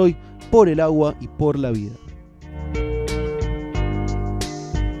 luchar hoy por el agua y por la vida.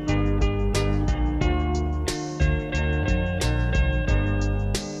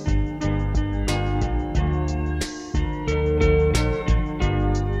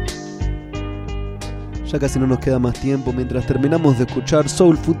 Ya casi no nos queda más tiempo mientras terminamos de escuchar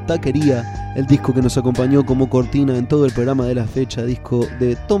Soul Food Taquería, el disco que nos acompañó como cortina en todo el programa de la fecha, disco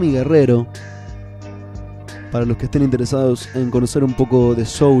de Tommy Guerrero. Para los que estén interesados en conocer un poco de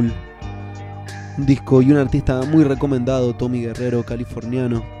soul, un disco y un artista muy recomendado, Tommy Guerrero,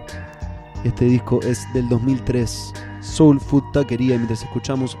 californiano. Este disco es del 2003, Soul Food Taquería, y mientras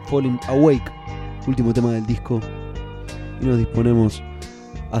escuchamos Falling Awake, último tema del disco, y nos disponemos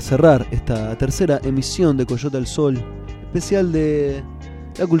a cerrar esta tercera emisión de Coyote al Sol, especial de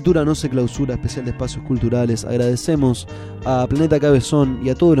La Cultura no se clausura, especial de espacios culturales. Agradecemos a Planeta Cabezón y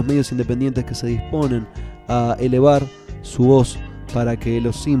a todos los medios independientes que se disponen a elevar su voz para que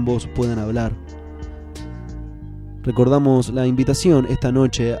los sin voz puedan hablar. Recordamos la invitación esta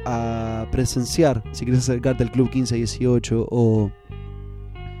noche a presenciar, si quieres acercarte al Club 1518 o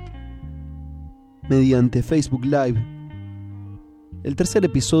mediante Facebook Live, el tercer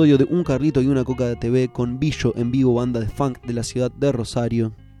episodio de Un Carrito y una Coca de TV con Billo en vivo, banda de funk de la ciudad de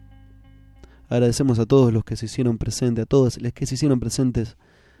Rosario. Agradecemos a todos los que se hicieron presentes, a todos los que se hicieron presentes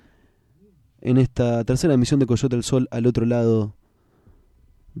en esta tercera emisión de Coyote al Sol. Al otro lado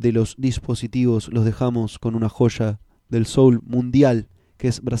de los dispositivos los dejamos con una joya del soul mundial que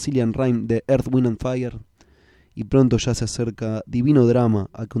es Brazilian Rhyme de Earth, Wind and Fire. Y pronto ya se acerca Divino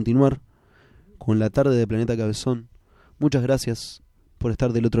Drama a continuar con la tarde de Planeta Cabezón. Muchas gracias por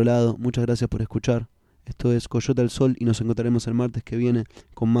estar del otro lado, muchas gracias por escuchar. Esto es Coyote al Sol y nos encontraremos el martes que viene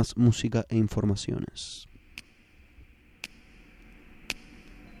con más música e informaciones.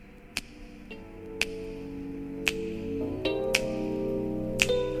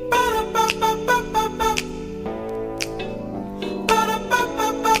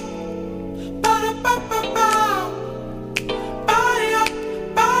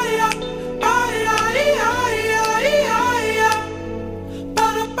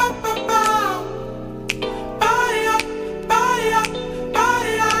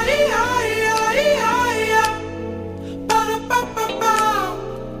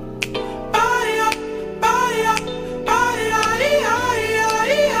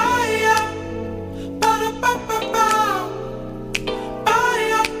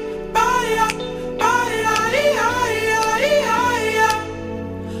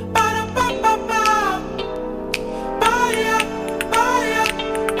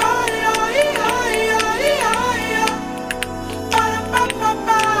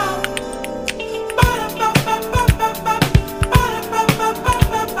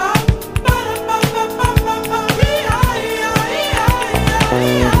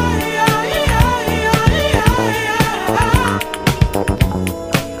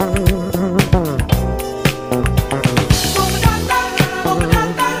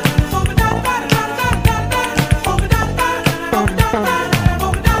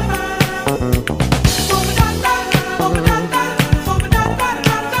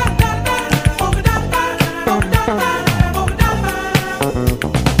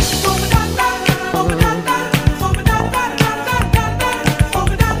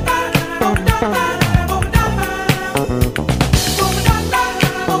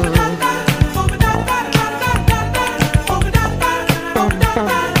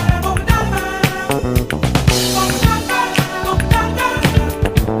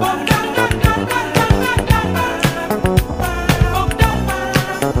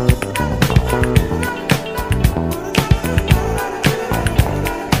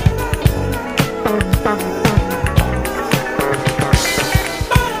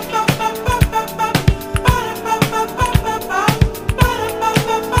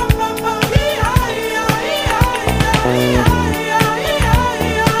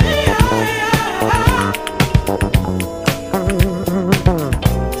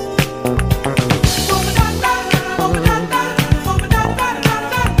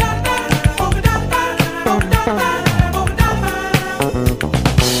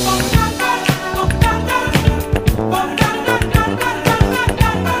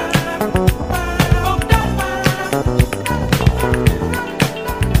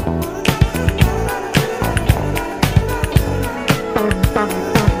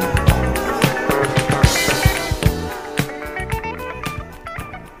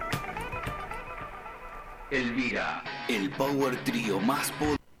 Elvira, el power trío más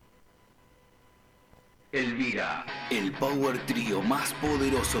poderoso. Elvira, el power trío más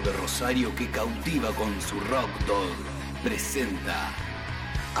poderoso de Rosario que cautiva con su rock dog, presenta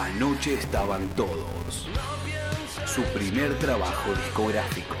Anoche estaban todos, su primer trabajo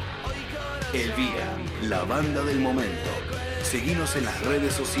discográfico. Elvira, la banda del momento. Seguinos en las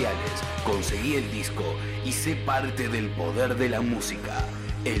redes sociales, conseguí el disco y sé parte del poder de la música.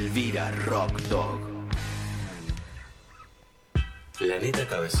 Elvira Rock Dog. Planeta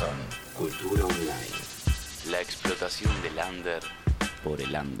Cabezón, Cultura Online. La explotación del under por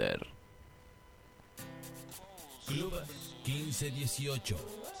el under. Club 1518.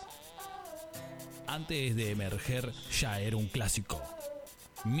 Antes de emerger ya era un clásico.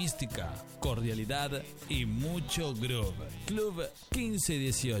 Mística, cordialidad y mucho groove. Club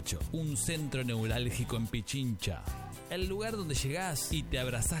 1518, un centro neurálgico en Pichincha. El lugar donde llegás y te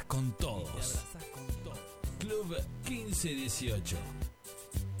abrazás con todos. Club 1518.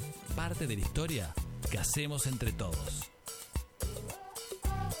 Parte de la historia que hacemos entre todos.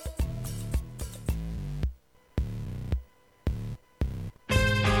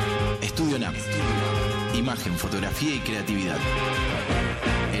 Estudio NAP. Imagen, fotografía y creatividad.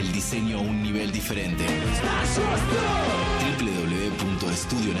 El diseño a un nivel diferente.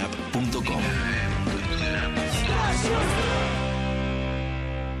 www.estudionap.com.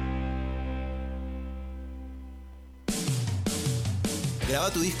 Graba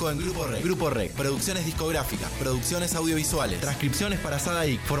tu disco en Grupo Rec. Grupo Rec. Producciones discográficas, producciones audiovisuales, transcripciones para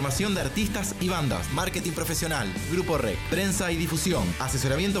SADAIC, formación de artistas y bandas, marketing profesional. Grupo Rec. Prensa y difusión,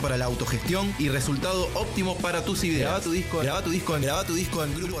 asesoramiento para la autogestión y resultado óptimo para tus ideas. Graba tu disco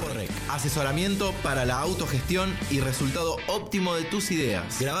en Grupo Rec. Asesoramiento para la autogestión y resultado óptimo de tus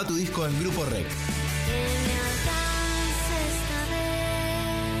ideas. Graba tu disco en Grupo Rec.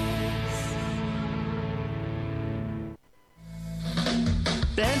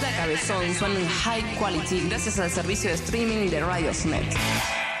 Planeta Cabezón suena en high quality gracias al servicio de streaming de Radiosnet.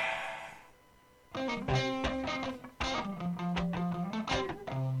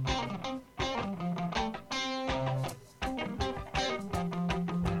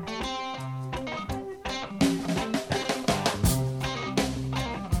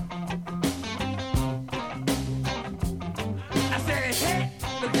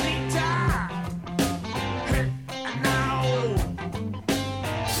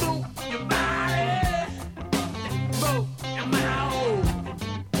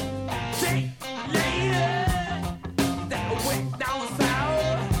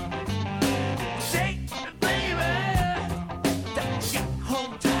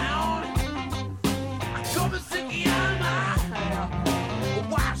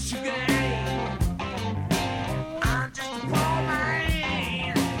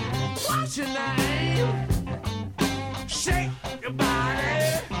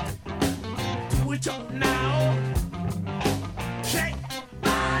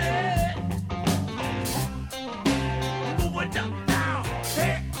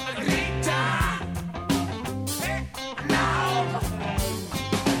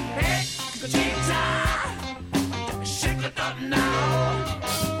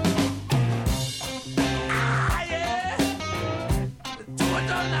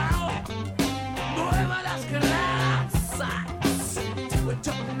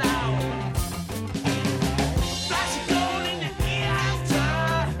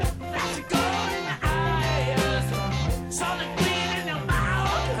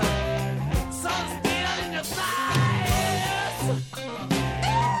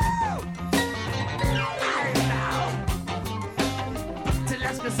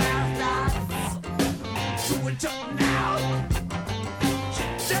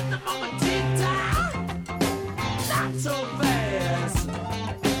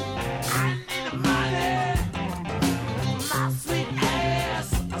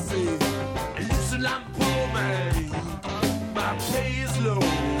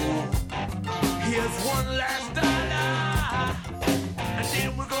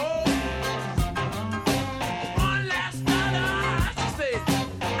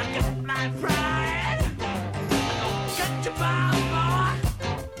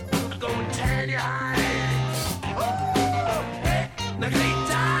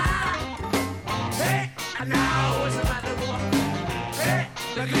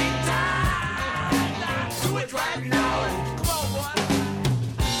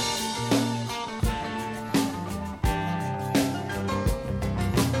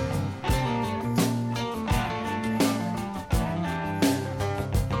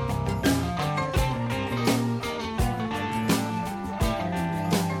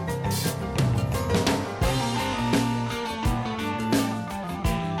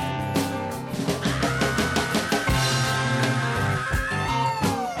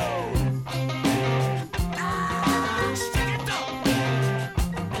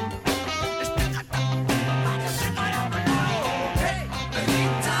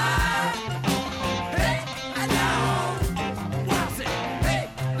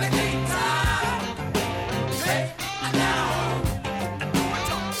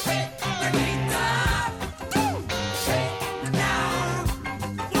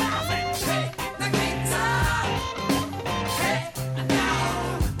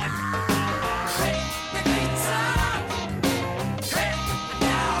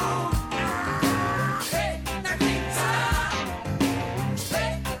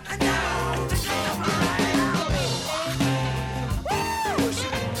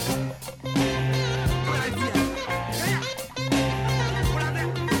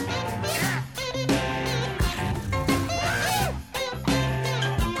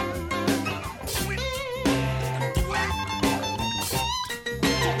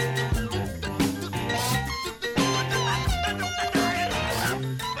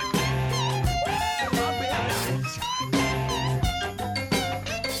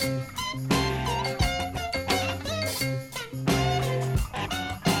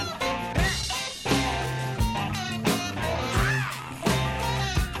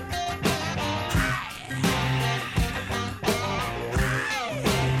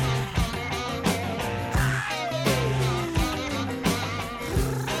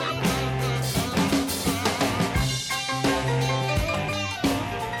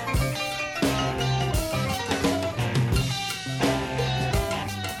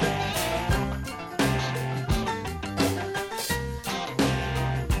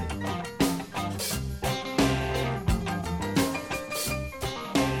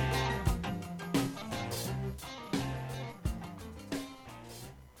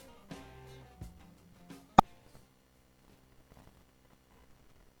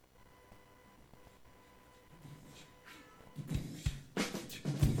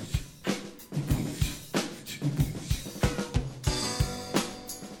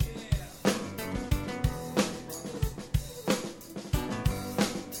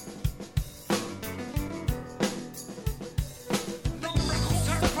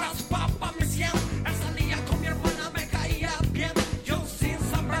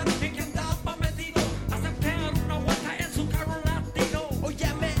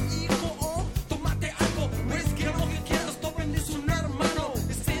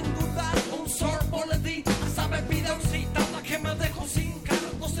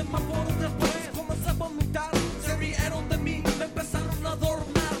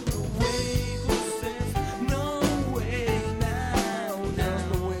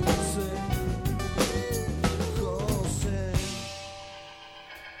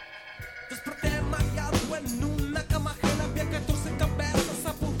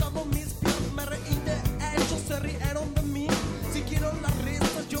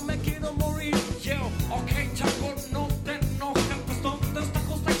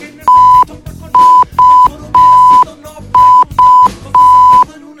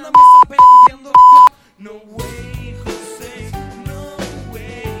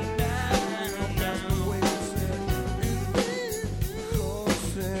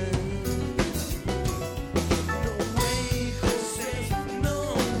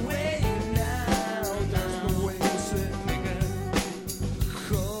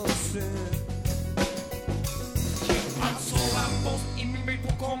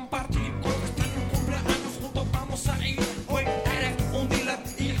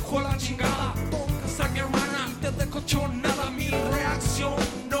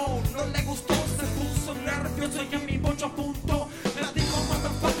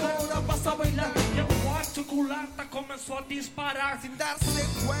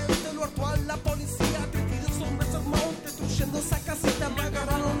 lo actual, la policía detenidos son meses monte, destruyendo esa casita, me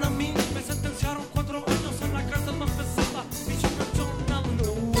agarraron a mí, me sentenciaron 4 años en la cárcel más pesada, y yo no he hecho nada.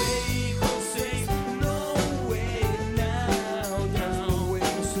 No way, José, no way now, no way,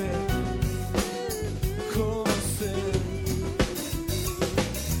 José, José.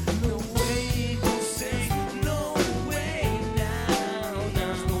 No way, José, no way now,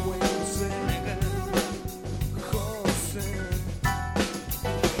 no way, José, José.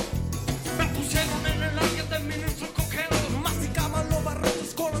 Me pusieron en el área de ministro coquero, masticaban los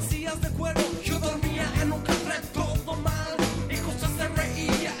barrotes con las sillas de cuero. Yo dormía en un café todo mal y José se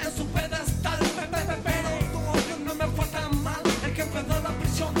reía en su pedestal. Pero todo que no me fue tan mal. El que empezó la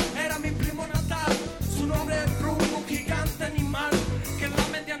prisión era mi primo natal. Su nombre es Bruno, un gigante animal que en la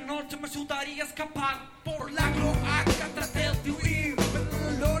medianoche me ayudaría a escapar. Por la cloaca traté de huir, pero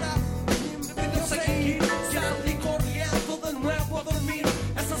la hora me pidió seguir. Salí corriendo de nuevo a dormir.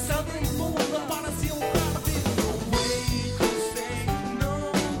 Esa celda inmunda parecía un jardín. No way, José, no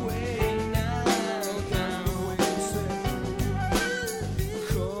way now, no way, José,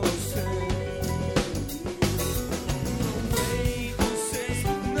 José. No way, José,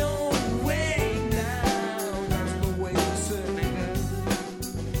 no way now, no way, José,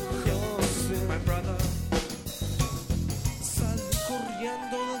 José, my brother. Salí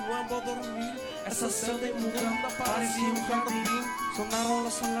corriendo de nuevo a dormir. Esa celda inmunda parecía un jardín. Sonaron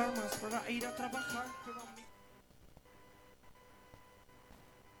las alarmas para ir a trabajar, pero a mí...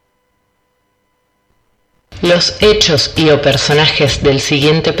 Los hechos y o personajes del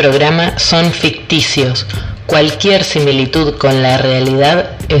siguiente programa son ficticios. Cualquier similitud con la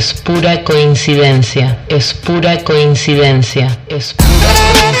realidad es pura coincidencia. Es pura coincidencia. Es pura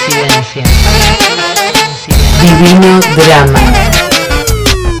coincidencia. Divino drama.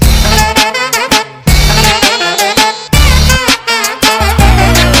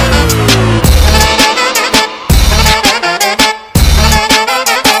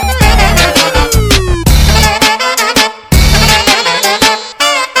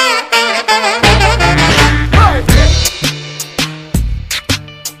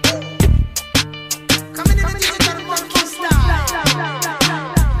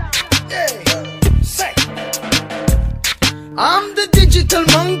 I'm the digital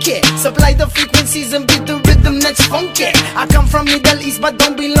monkey. Supply the frequencies and beat the rhythm that's funky. I come from Middle East but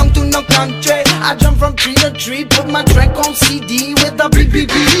don't belong to no country. I jump from tree to tree, put my track on CD with the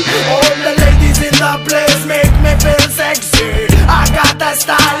BBB. All the ladies in the place make me feel sexy. I got that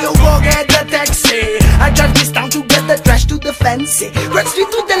style, you go get the taxi. I drive this town to get the trash to the fancy. Red street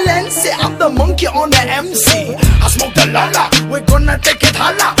to the Lancy, I'm the monkey on the MC. I smoke the lala, we're gonna take it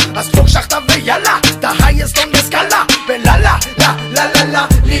holla. I smoke Shakta Veyala, the highest on the scala. Belala, la la la la,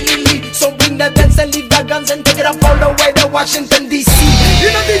 li li li. So bring the dance and leave the guns and take it up all the way to Washington DC.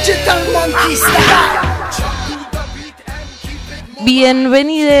 You know digital monkey style.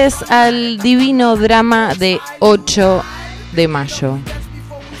 Bienvenidos al divino drama de 8 de mayo.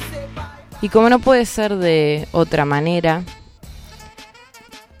 Y como no puede ser de otra manera,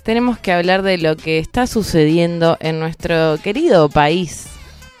 tenemos que hablar de lo que está sucediendo en nuestro querido país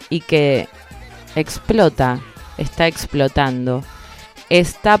y que explota, está explotando,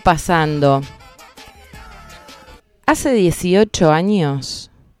 está pasando. Hace 18 años,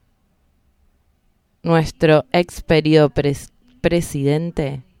 nuestro ex periodo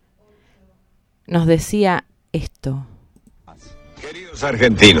presidente nos decía esto. Queridos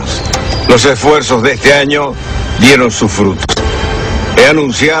argentinos, los esfuerzos de este año dieron sus frutos. He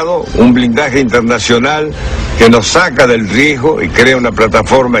anunciado un blindaje internacional que nos saca del riesgo y crea una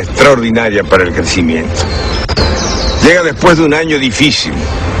plataforma extraordinaria para el crecimiento. Llega después de un año difícil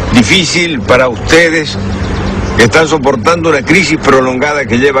para ustedes que están soportando una crisis prolongada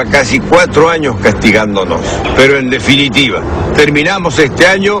que lleva casi 4 años castigándonos. Pero en definitiva, terminamos este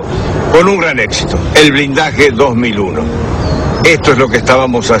año con un gran éxito, el blindaje 2001. Esto es lo que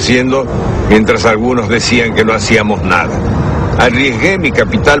estábamos haciendo mientras algunos decían que no hacíamos nada. ¿Arriesgué mi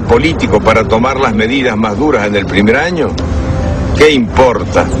capital político para tomar las medidas más duras en el primer año? ¿Qué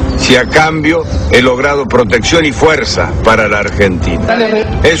importa si a cambio he logrado protección y fuerza para la Argentina?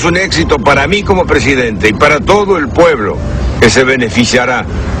 Es un éxito para mí como presidente y para todo el pueblo que se beneficiará,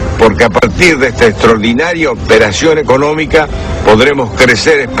 porque a partir de esta extraordinaria operación económica podremos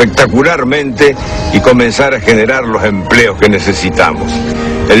crecer espectacularmente y comenzar a generar los empleos que necesitamos.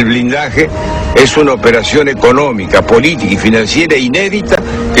 El blindaje es una operación económica, política y financiera inédita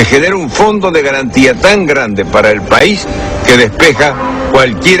que genera un fondo de garantía tan grande para el país que despeja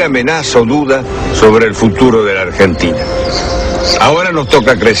cualquier amenaza o duda sobre el futuro de la Argentina. Ahora nos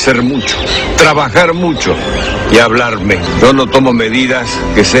toca crecer mucho, trabajar mucho y hablarme. Yo no tomo medidas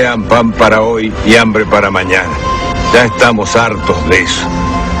que sean pan para hoy y hambre para mañana. Ya estamos hartos de eso.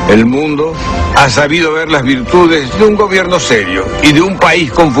 El mundo ha sabido ver las virtudes de un gobierno serio y de un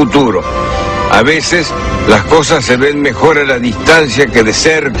país con futuro. A veces las cosas se ven mejor a la distancia que de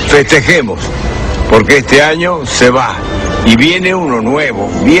cerca. Festejemos, porque este año se va y viene uno nuevo,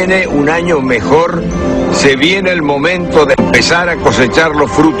 viene un año mejor, se viene el momento de empezar a cosechar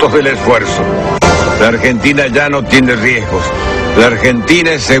los frutos del esfuerzo. La Argentina ya no tiene riesgos, la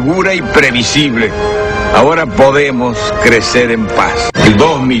Argentina es segura y previsible. Ahora podemos crecer en paz. El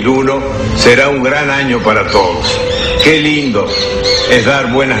 2001 será un gran año para todos. Qué lindo es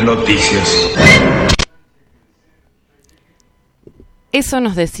dar buenas noticias. Eso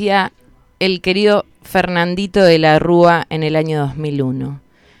nos decía el querido Fernandito de la Rúa en el año 2001.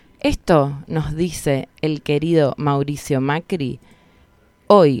 Esto nos dice el querido Mauricio Macri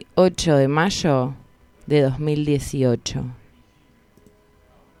hoy, 8 de mayo de 2018.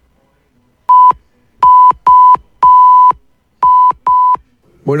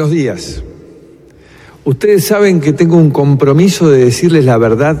 Buenos días. Ustedes saben que tengo un compromiso de decirles la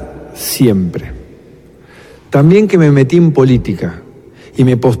verdad siempre. También que me metí en política y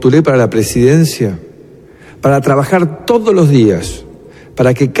me postulé para la presidencia para trabajar todos los días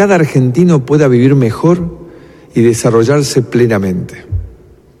para que cada argentino pueda vivir mejor y desarrollarse plenamente.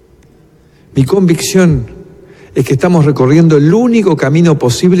 Mi convicción es que estamos recorriendo el único camino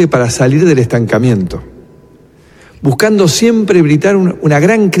posible para salir del estancamiento, buscando siempre evitar una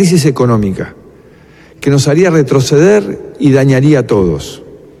gran crisis económica que nos haría retroceder y dañaría a todos.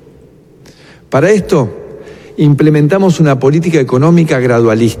 Para esto, implementamos una política económica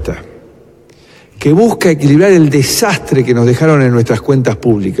gradualista que busca equilibrar el desastre que nos dejaron en nuestras cuentas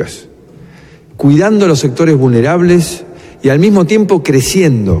públicas, cuidando a los sectores vulnerables y al mismo tiempo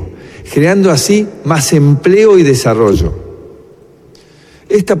creciendo, generando así más empleo y desarrollo.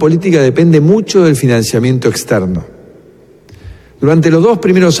 Esta política depende mucho del financiamiento externo. Durante los 2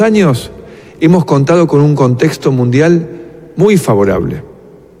 primeros años hemos contado con un contexto mundial muy favorable,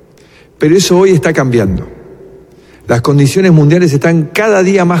 pero eso hoy está cambiando. Las condiciones mundiales están cada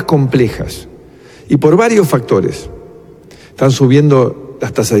día más complejas y por varios factores. Están subiendo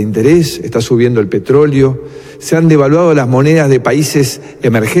las tasas de interés, está subiendo el petróleo, se han devaluado las monedas de países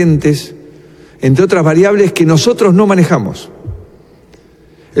emergentes, entre otras variables que nosotros no manejamos.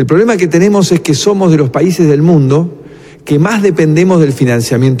 El problema que tenemos es que somos de los países del mundo que más dependemos del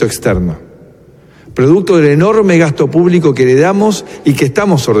financiamiento externo, producto del enorme gasto público que heredamos y que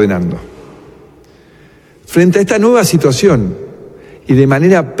estamos ordenando. Frente a esta nueva situación y de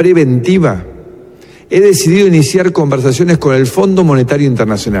manera preventiva, he decidido iniciar conversaciones con el Fondo Monetario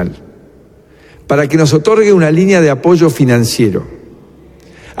Internacional para que nos otorgue una línea de apoyo financiero.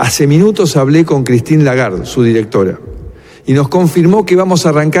 Hace minutos hablé con Christine Lagarde, su directora, y nos confirmó que vamos a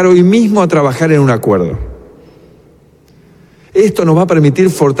arrancar hoy mismo a trabajar en un acuerdo. Esto nos va a permitir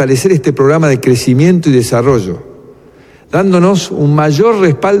fortalecer este programa de crecimiento y desarrollo, dándonos un mayor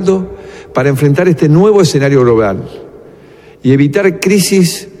respaldo para enfrentar este nuevo escenario global y evitar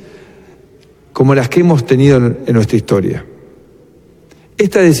crisis como las que hemos tenido en nuestra historia.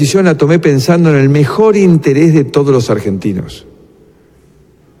 Esta decisión la tomé pensando en el mejor interés de todos los argentinos,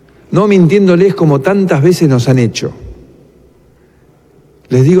 no mintiéndoles como tantas veces nos han hecho.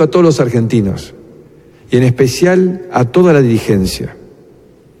 Les digo a todos los argentinos, y en especial a toda la dirigencia,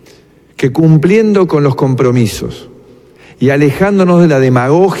 que cumpliendo con los compromisos y alejándonos de la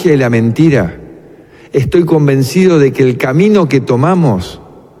demagogia y la mentira, estoy convencido de que el camino que tomamos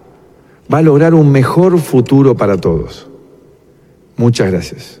va a lograr un mejor futuro para todos. Muchas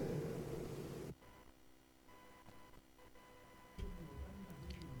gracias.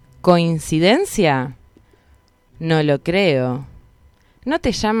 ¿Coincidencia? No lo creo. ¿No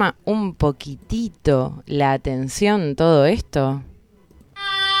te llama un poquitito la atención todo esto?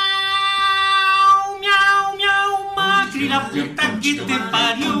 Macri, la puta que te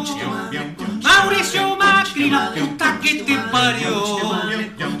parió. Mauricio Macri, la puta que te parió.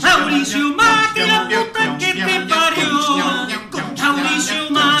 Mauricio Macri, la puta que te parió.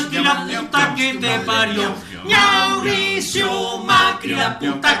 Mauricio Macri, la puta que te parió. Mauricio Macri, la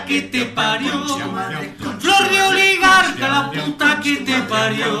puta que te parió. Flor de oligarca, la puta que te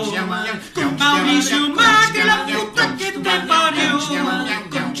parió. Mauricio Macri, la puta que te parió.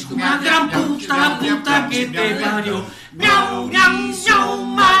 Una gran puta, la puta que te parió. Miau, miau, miau,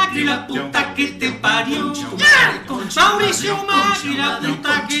 Macri. Macri, la puta que te parió. Mauricio Macri, la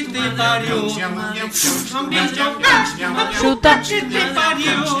puta que te parió. Mauricio la puta que te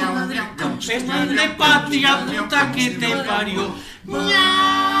parió. Es de patria, puta que te parió.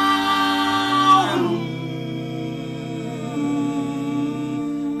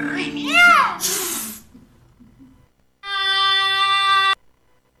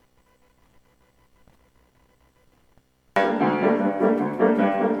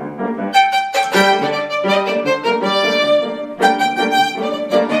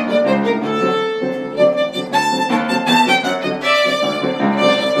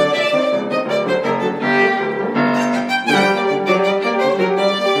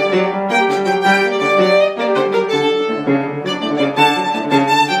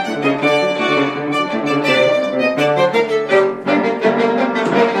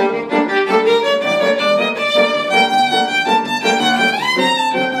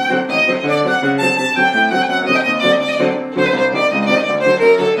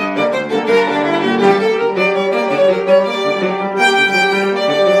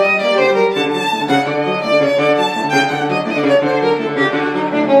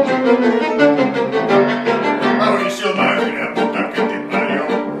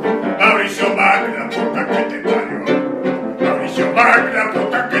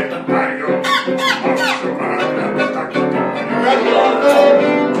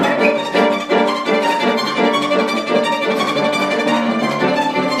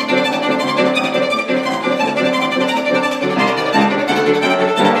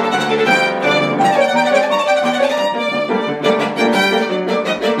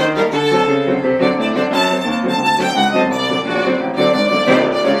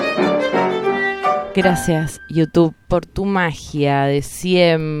 Gracias, YouTube, por tu magia de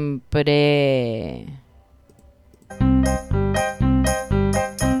siempre.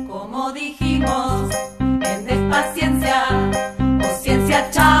 Como dijimos, en despaciencia, o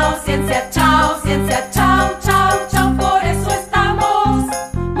ciencia, chao, ciencia, chao, ciencia, chao, chao, chao. Por eso estamos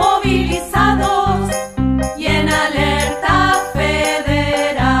movilizados y en alerta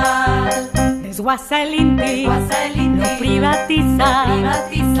federal. Desguaza el INTI, lo privatiza.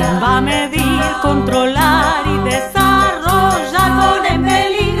 ¿Quién va a medir, controlar y desarrollar? Pone en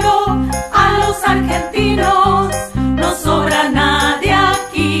peligro a los argentinos, no sobra nadie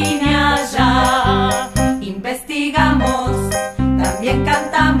aquí ni allá. Investigamos, también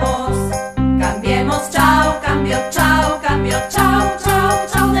cantamos, cambiemos, chao, cambio, chao, cambio, chao, chao,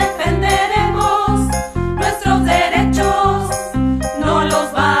 chao. Defenderemos nuestros derechos, no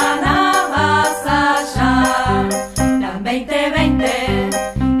los van a avasallar. La 2020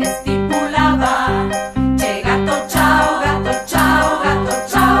 estipulaba, che gato, chao, gato, chao, gato,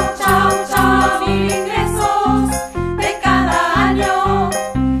 chao, chao, chao. 2.000 ingresos de cada año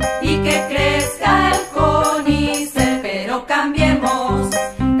y que crezca el CONICET. Pero cambiemos,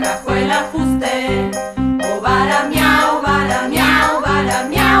 trajo el ajuste. O vara miau, vara miau, vara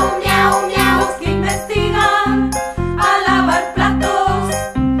miau, miau, miau. Los que investigan a lavar platos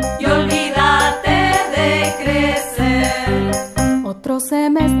y olvídate de crecer. Otro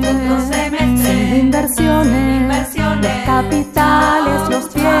semestre de inversiones, los capitales los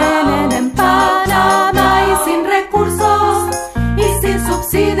tienen en Panamá y sin recursos y sin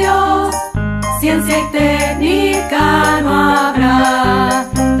subsidios, ciencia y técnica no habrá.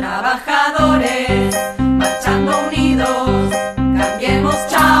 Trabajadores marchando unidos, cambiemos,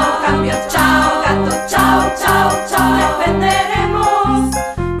 chao, cambio, chao, gato, chao, chao, chao. Defenderemos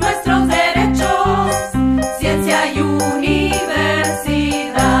nuestros derechos, ciencia y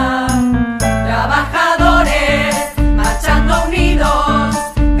universidad. Trabajadores marchando unidos,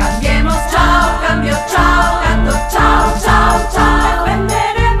 cambiemos, chao, cambio, chao, gato, chao, chao, chao.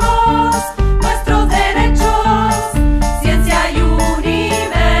 Defenderemos nuestros derechos, ciencia y universidad.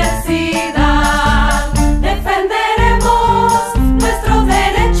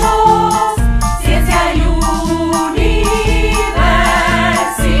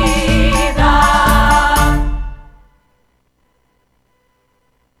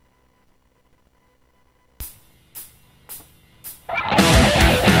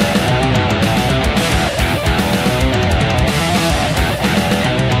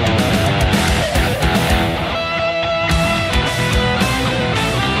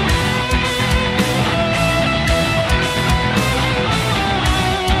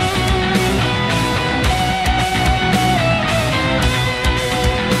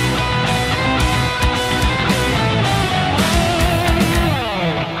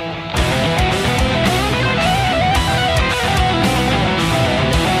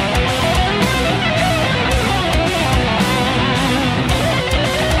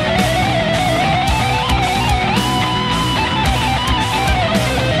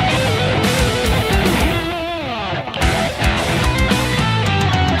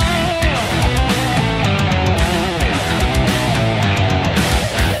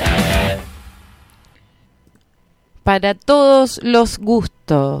 para todos los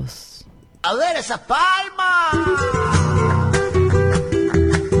gustos. A ver esa palma.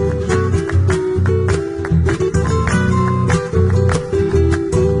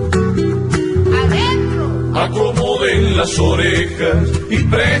 Acomoden las orejas y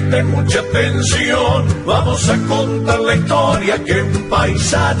presten mucha atención. Vamos a contar la historia que un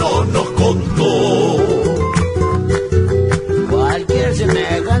paisano nos contó. Cualquier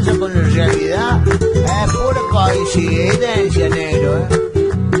semejanza con la realidad es pura coincidencia, negro.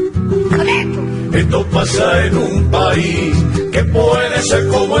 Esto pasa en un país que puede ser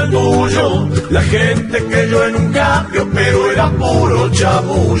como el tuyo. La gente creyó en un cambio, pero era puro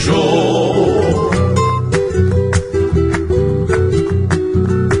chamullo.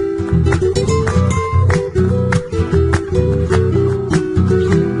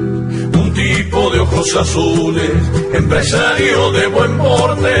 De ojos azules, empresario de buen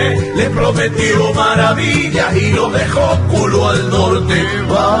porte, le prometió maravillas y lo dejó culo al norte.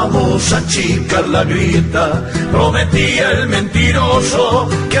 Vamos a achicar la grieta, prometía el mentiroso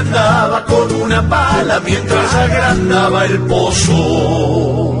que andaba con una pala mientras agrandaba el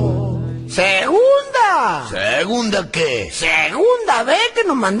pozo. ¿Segunda? ¿Segunda qué? ¿Segunda vez que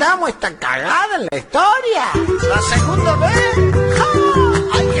nos mandamos esta cagada en la historia? La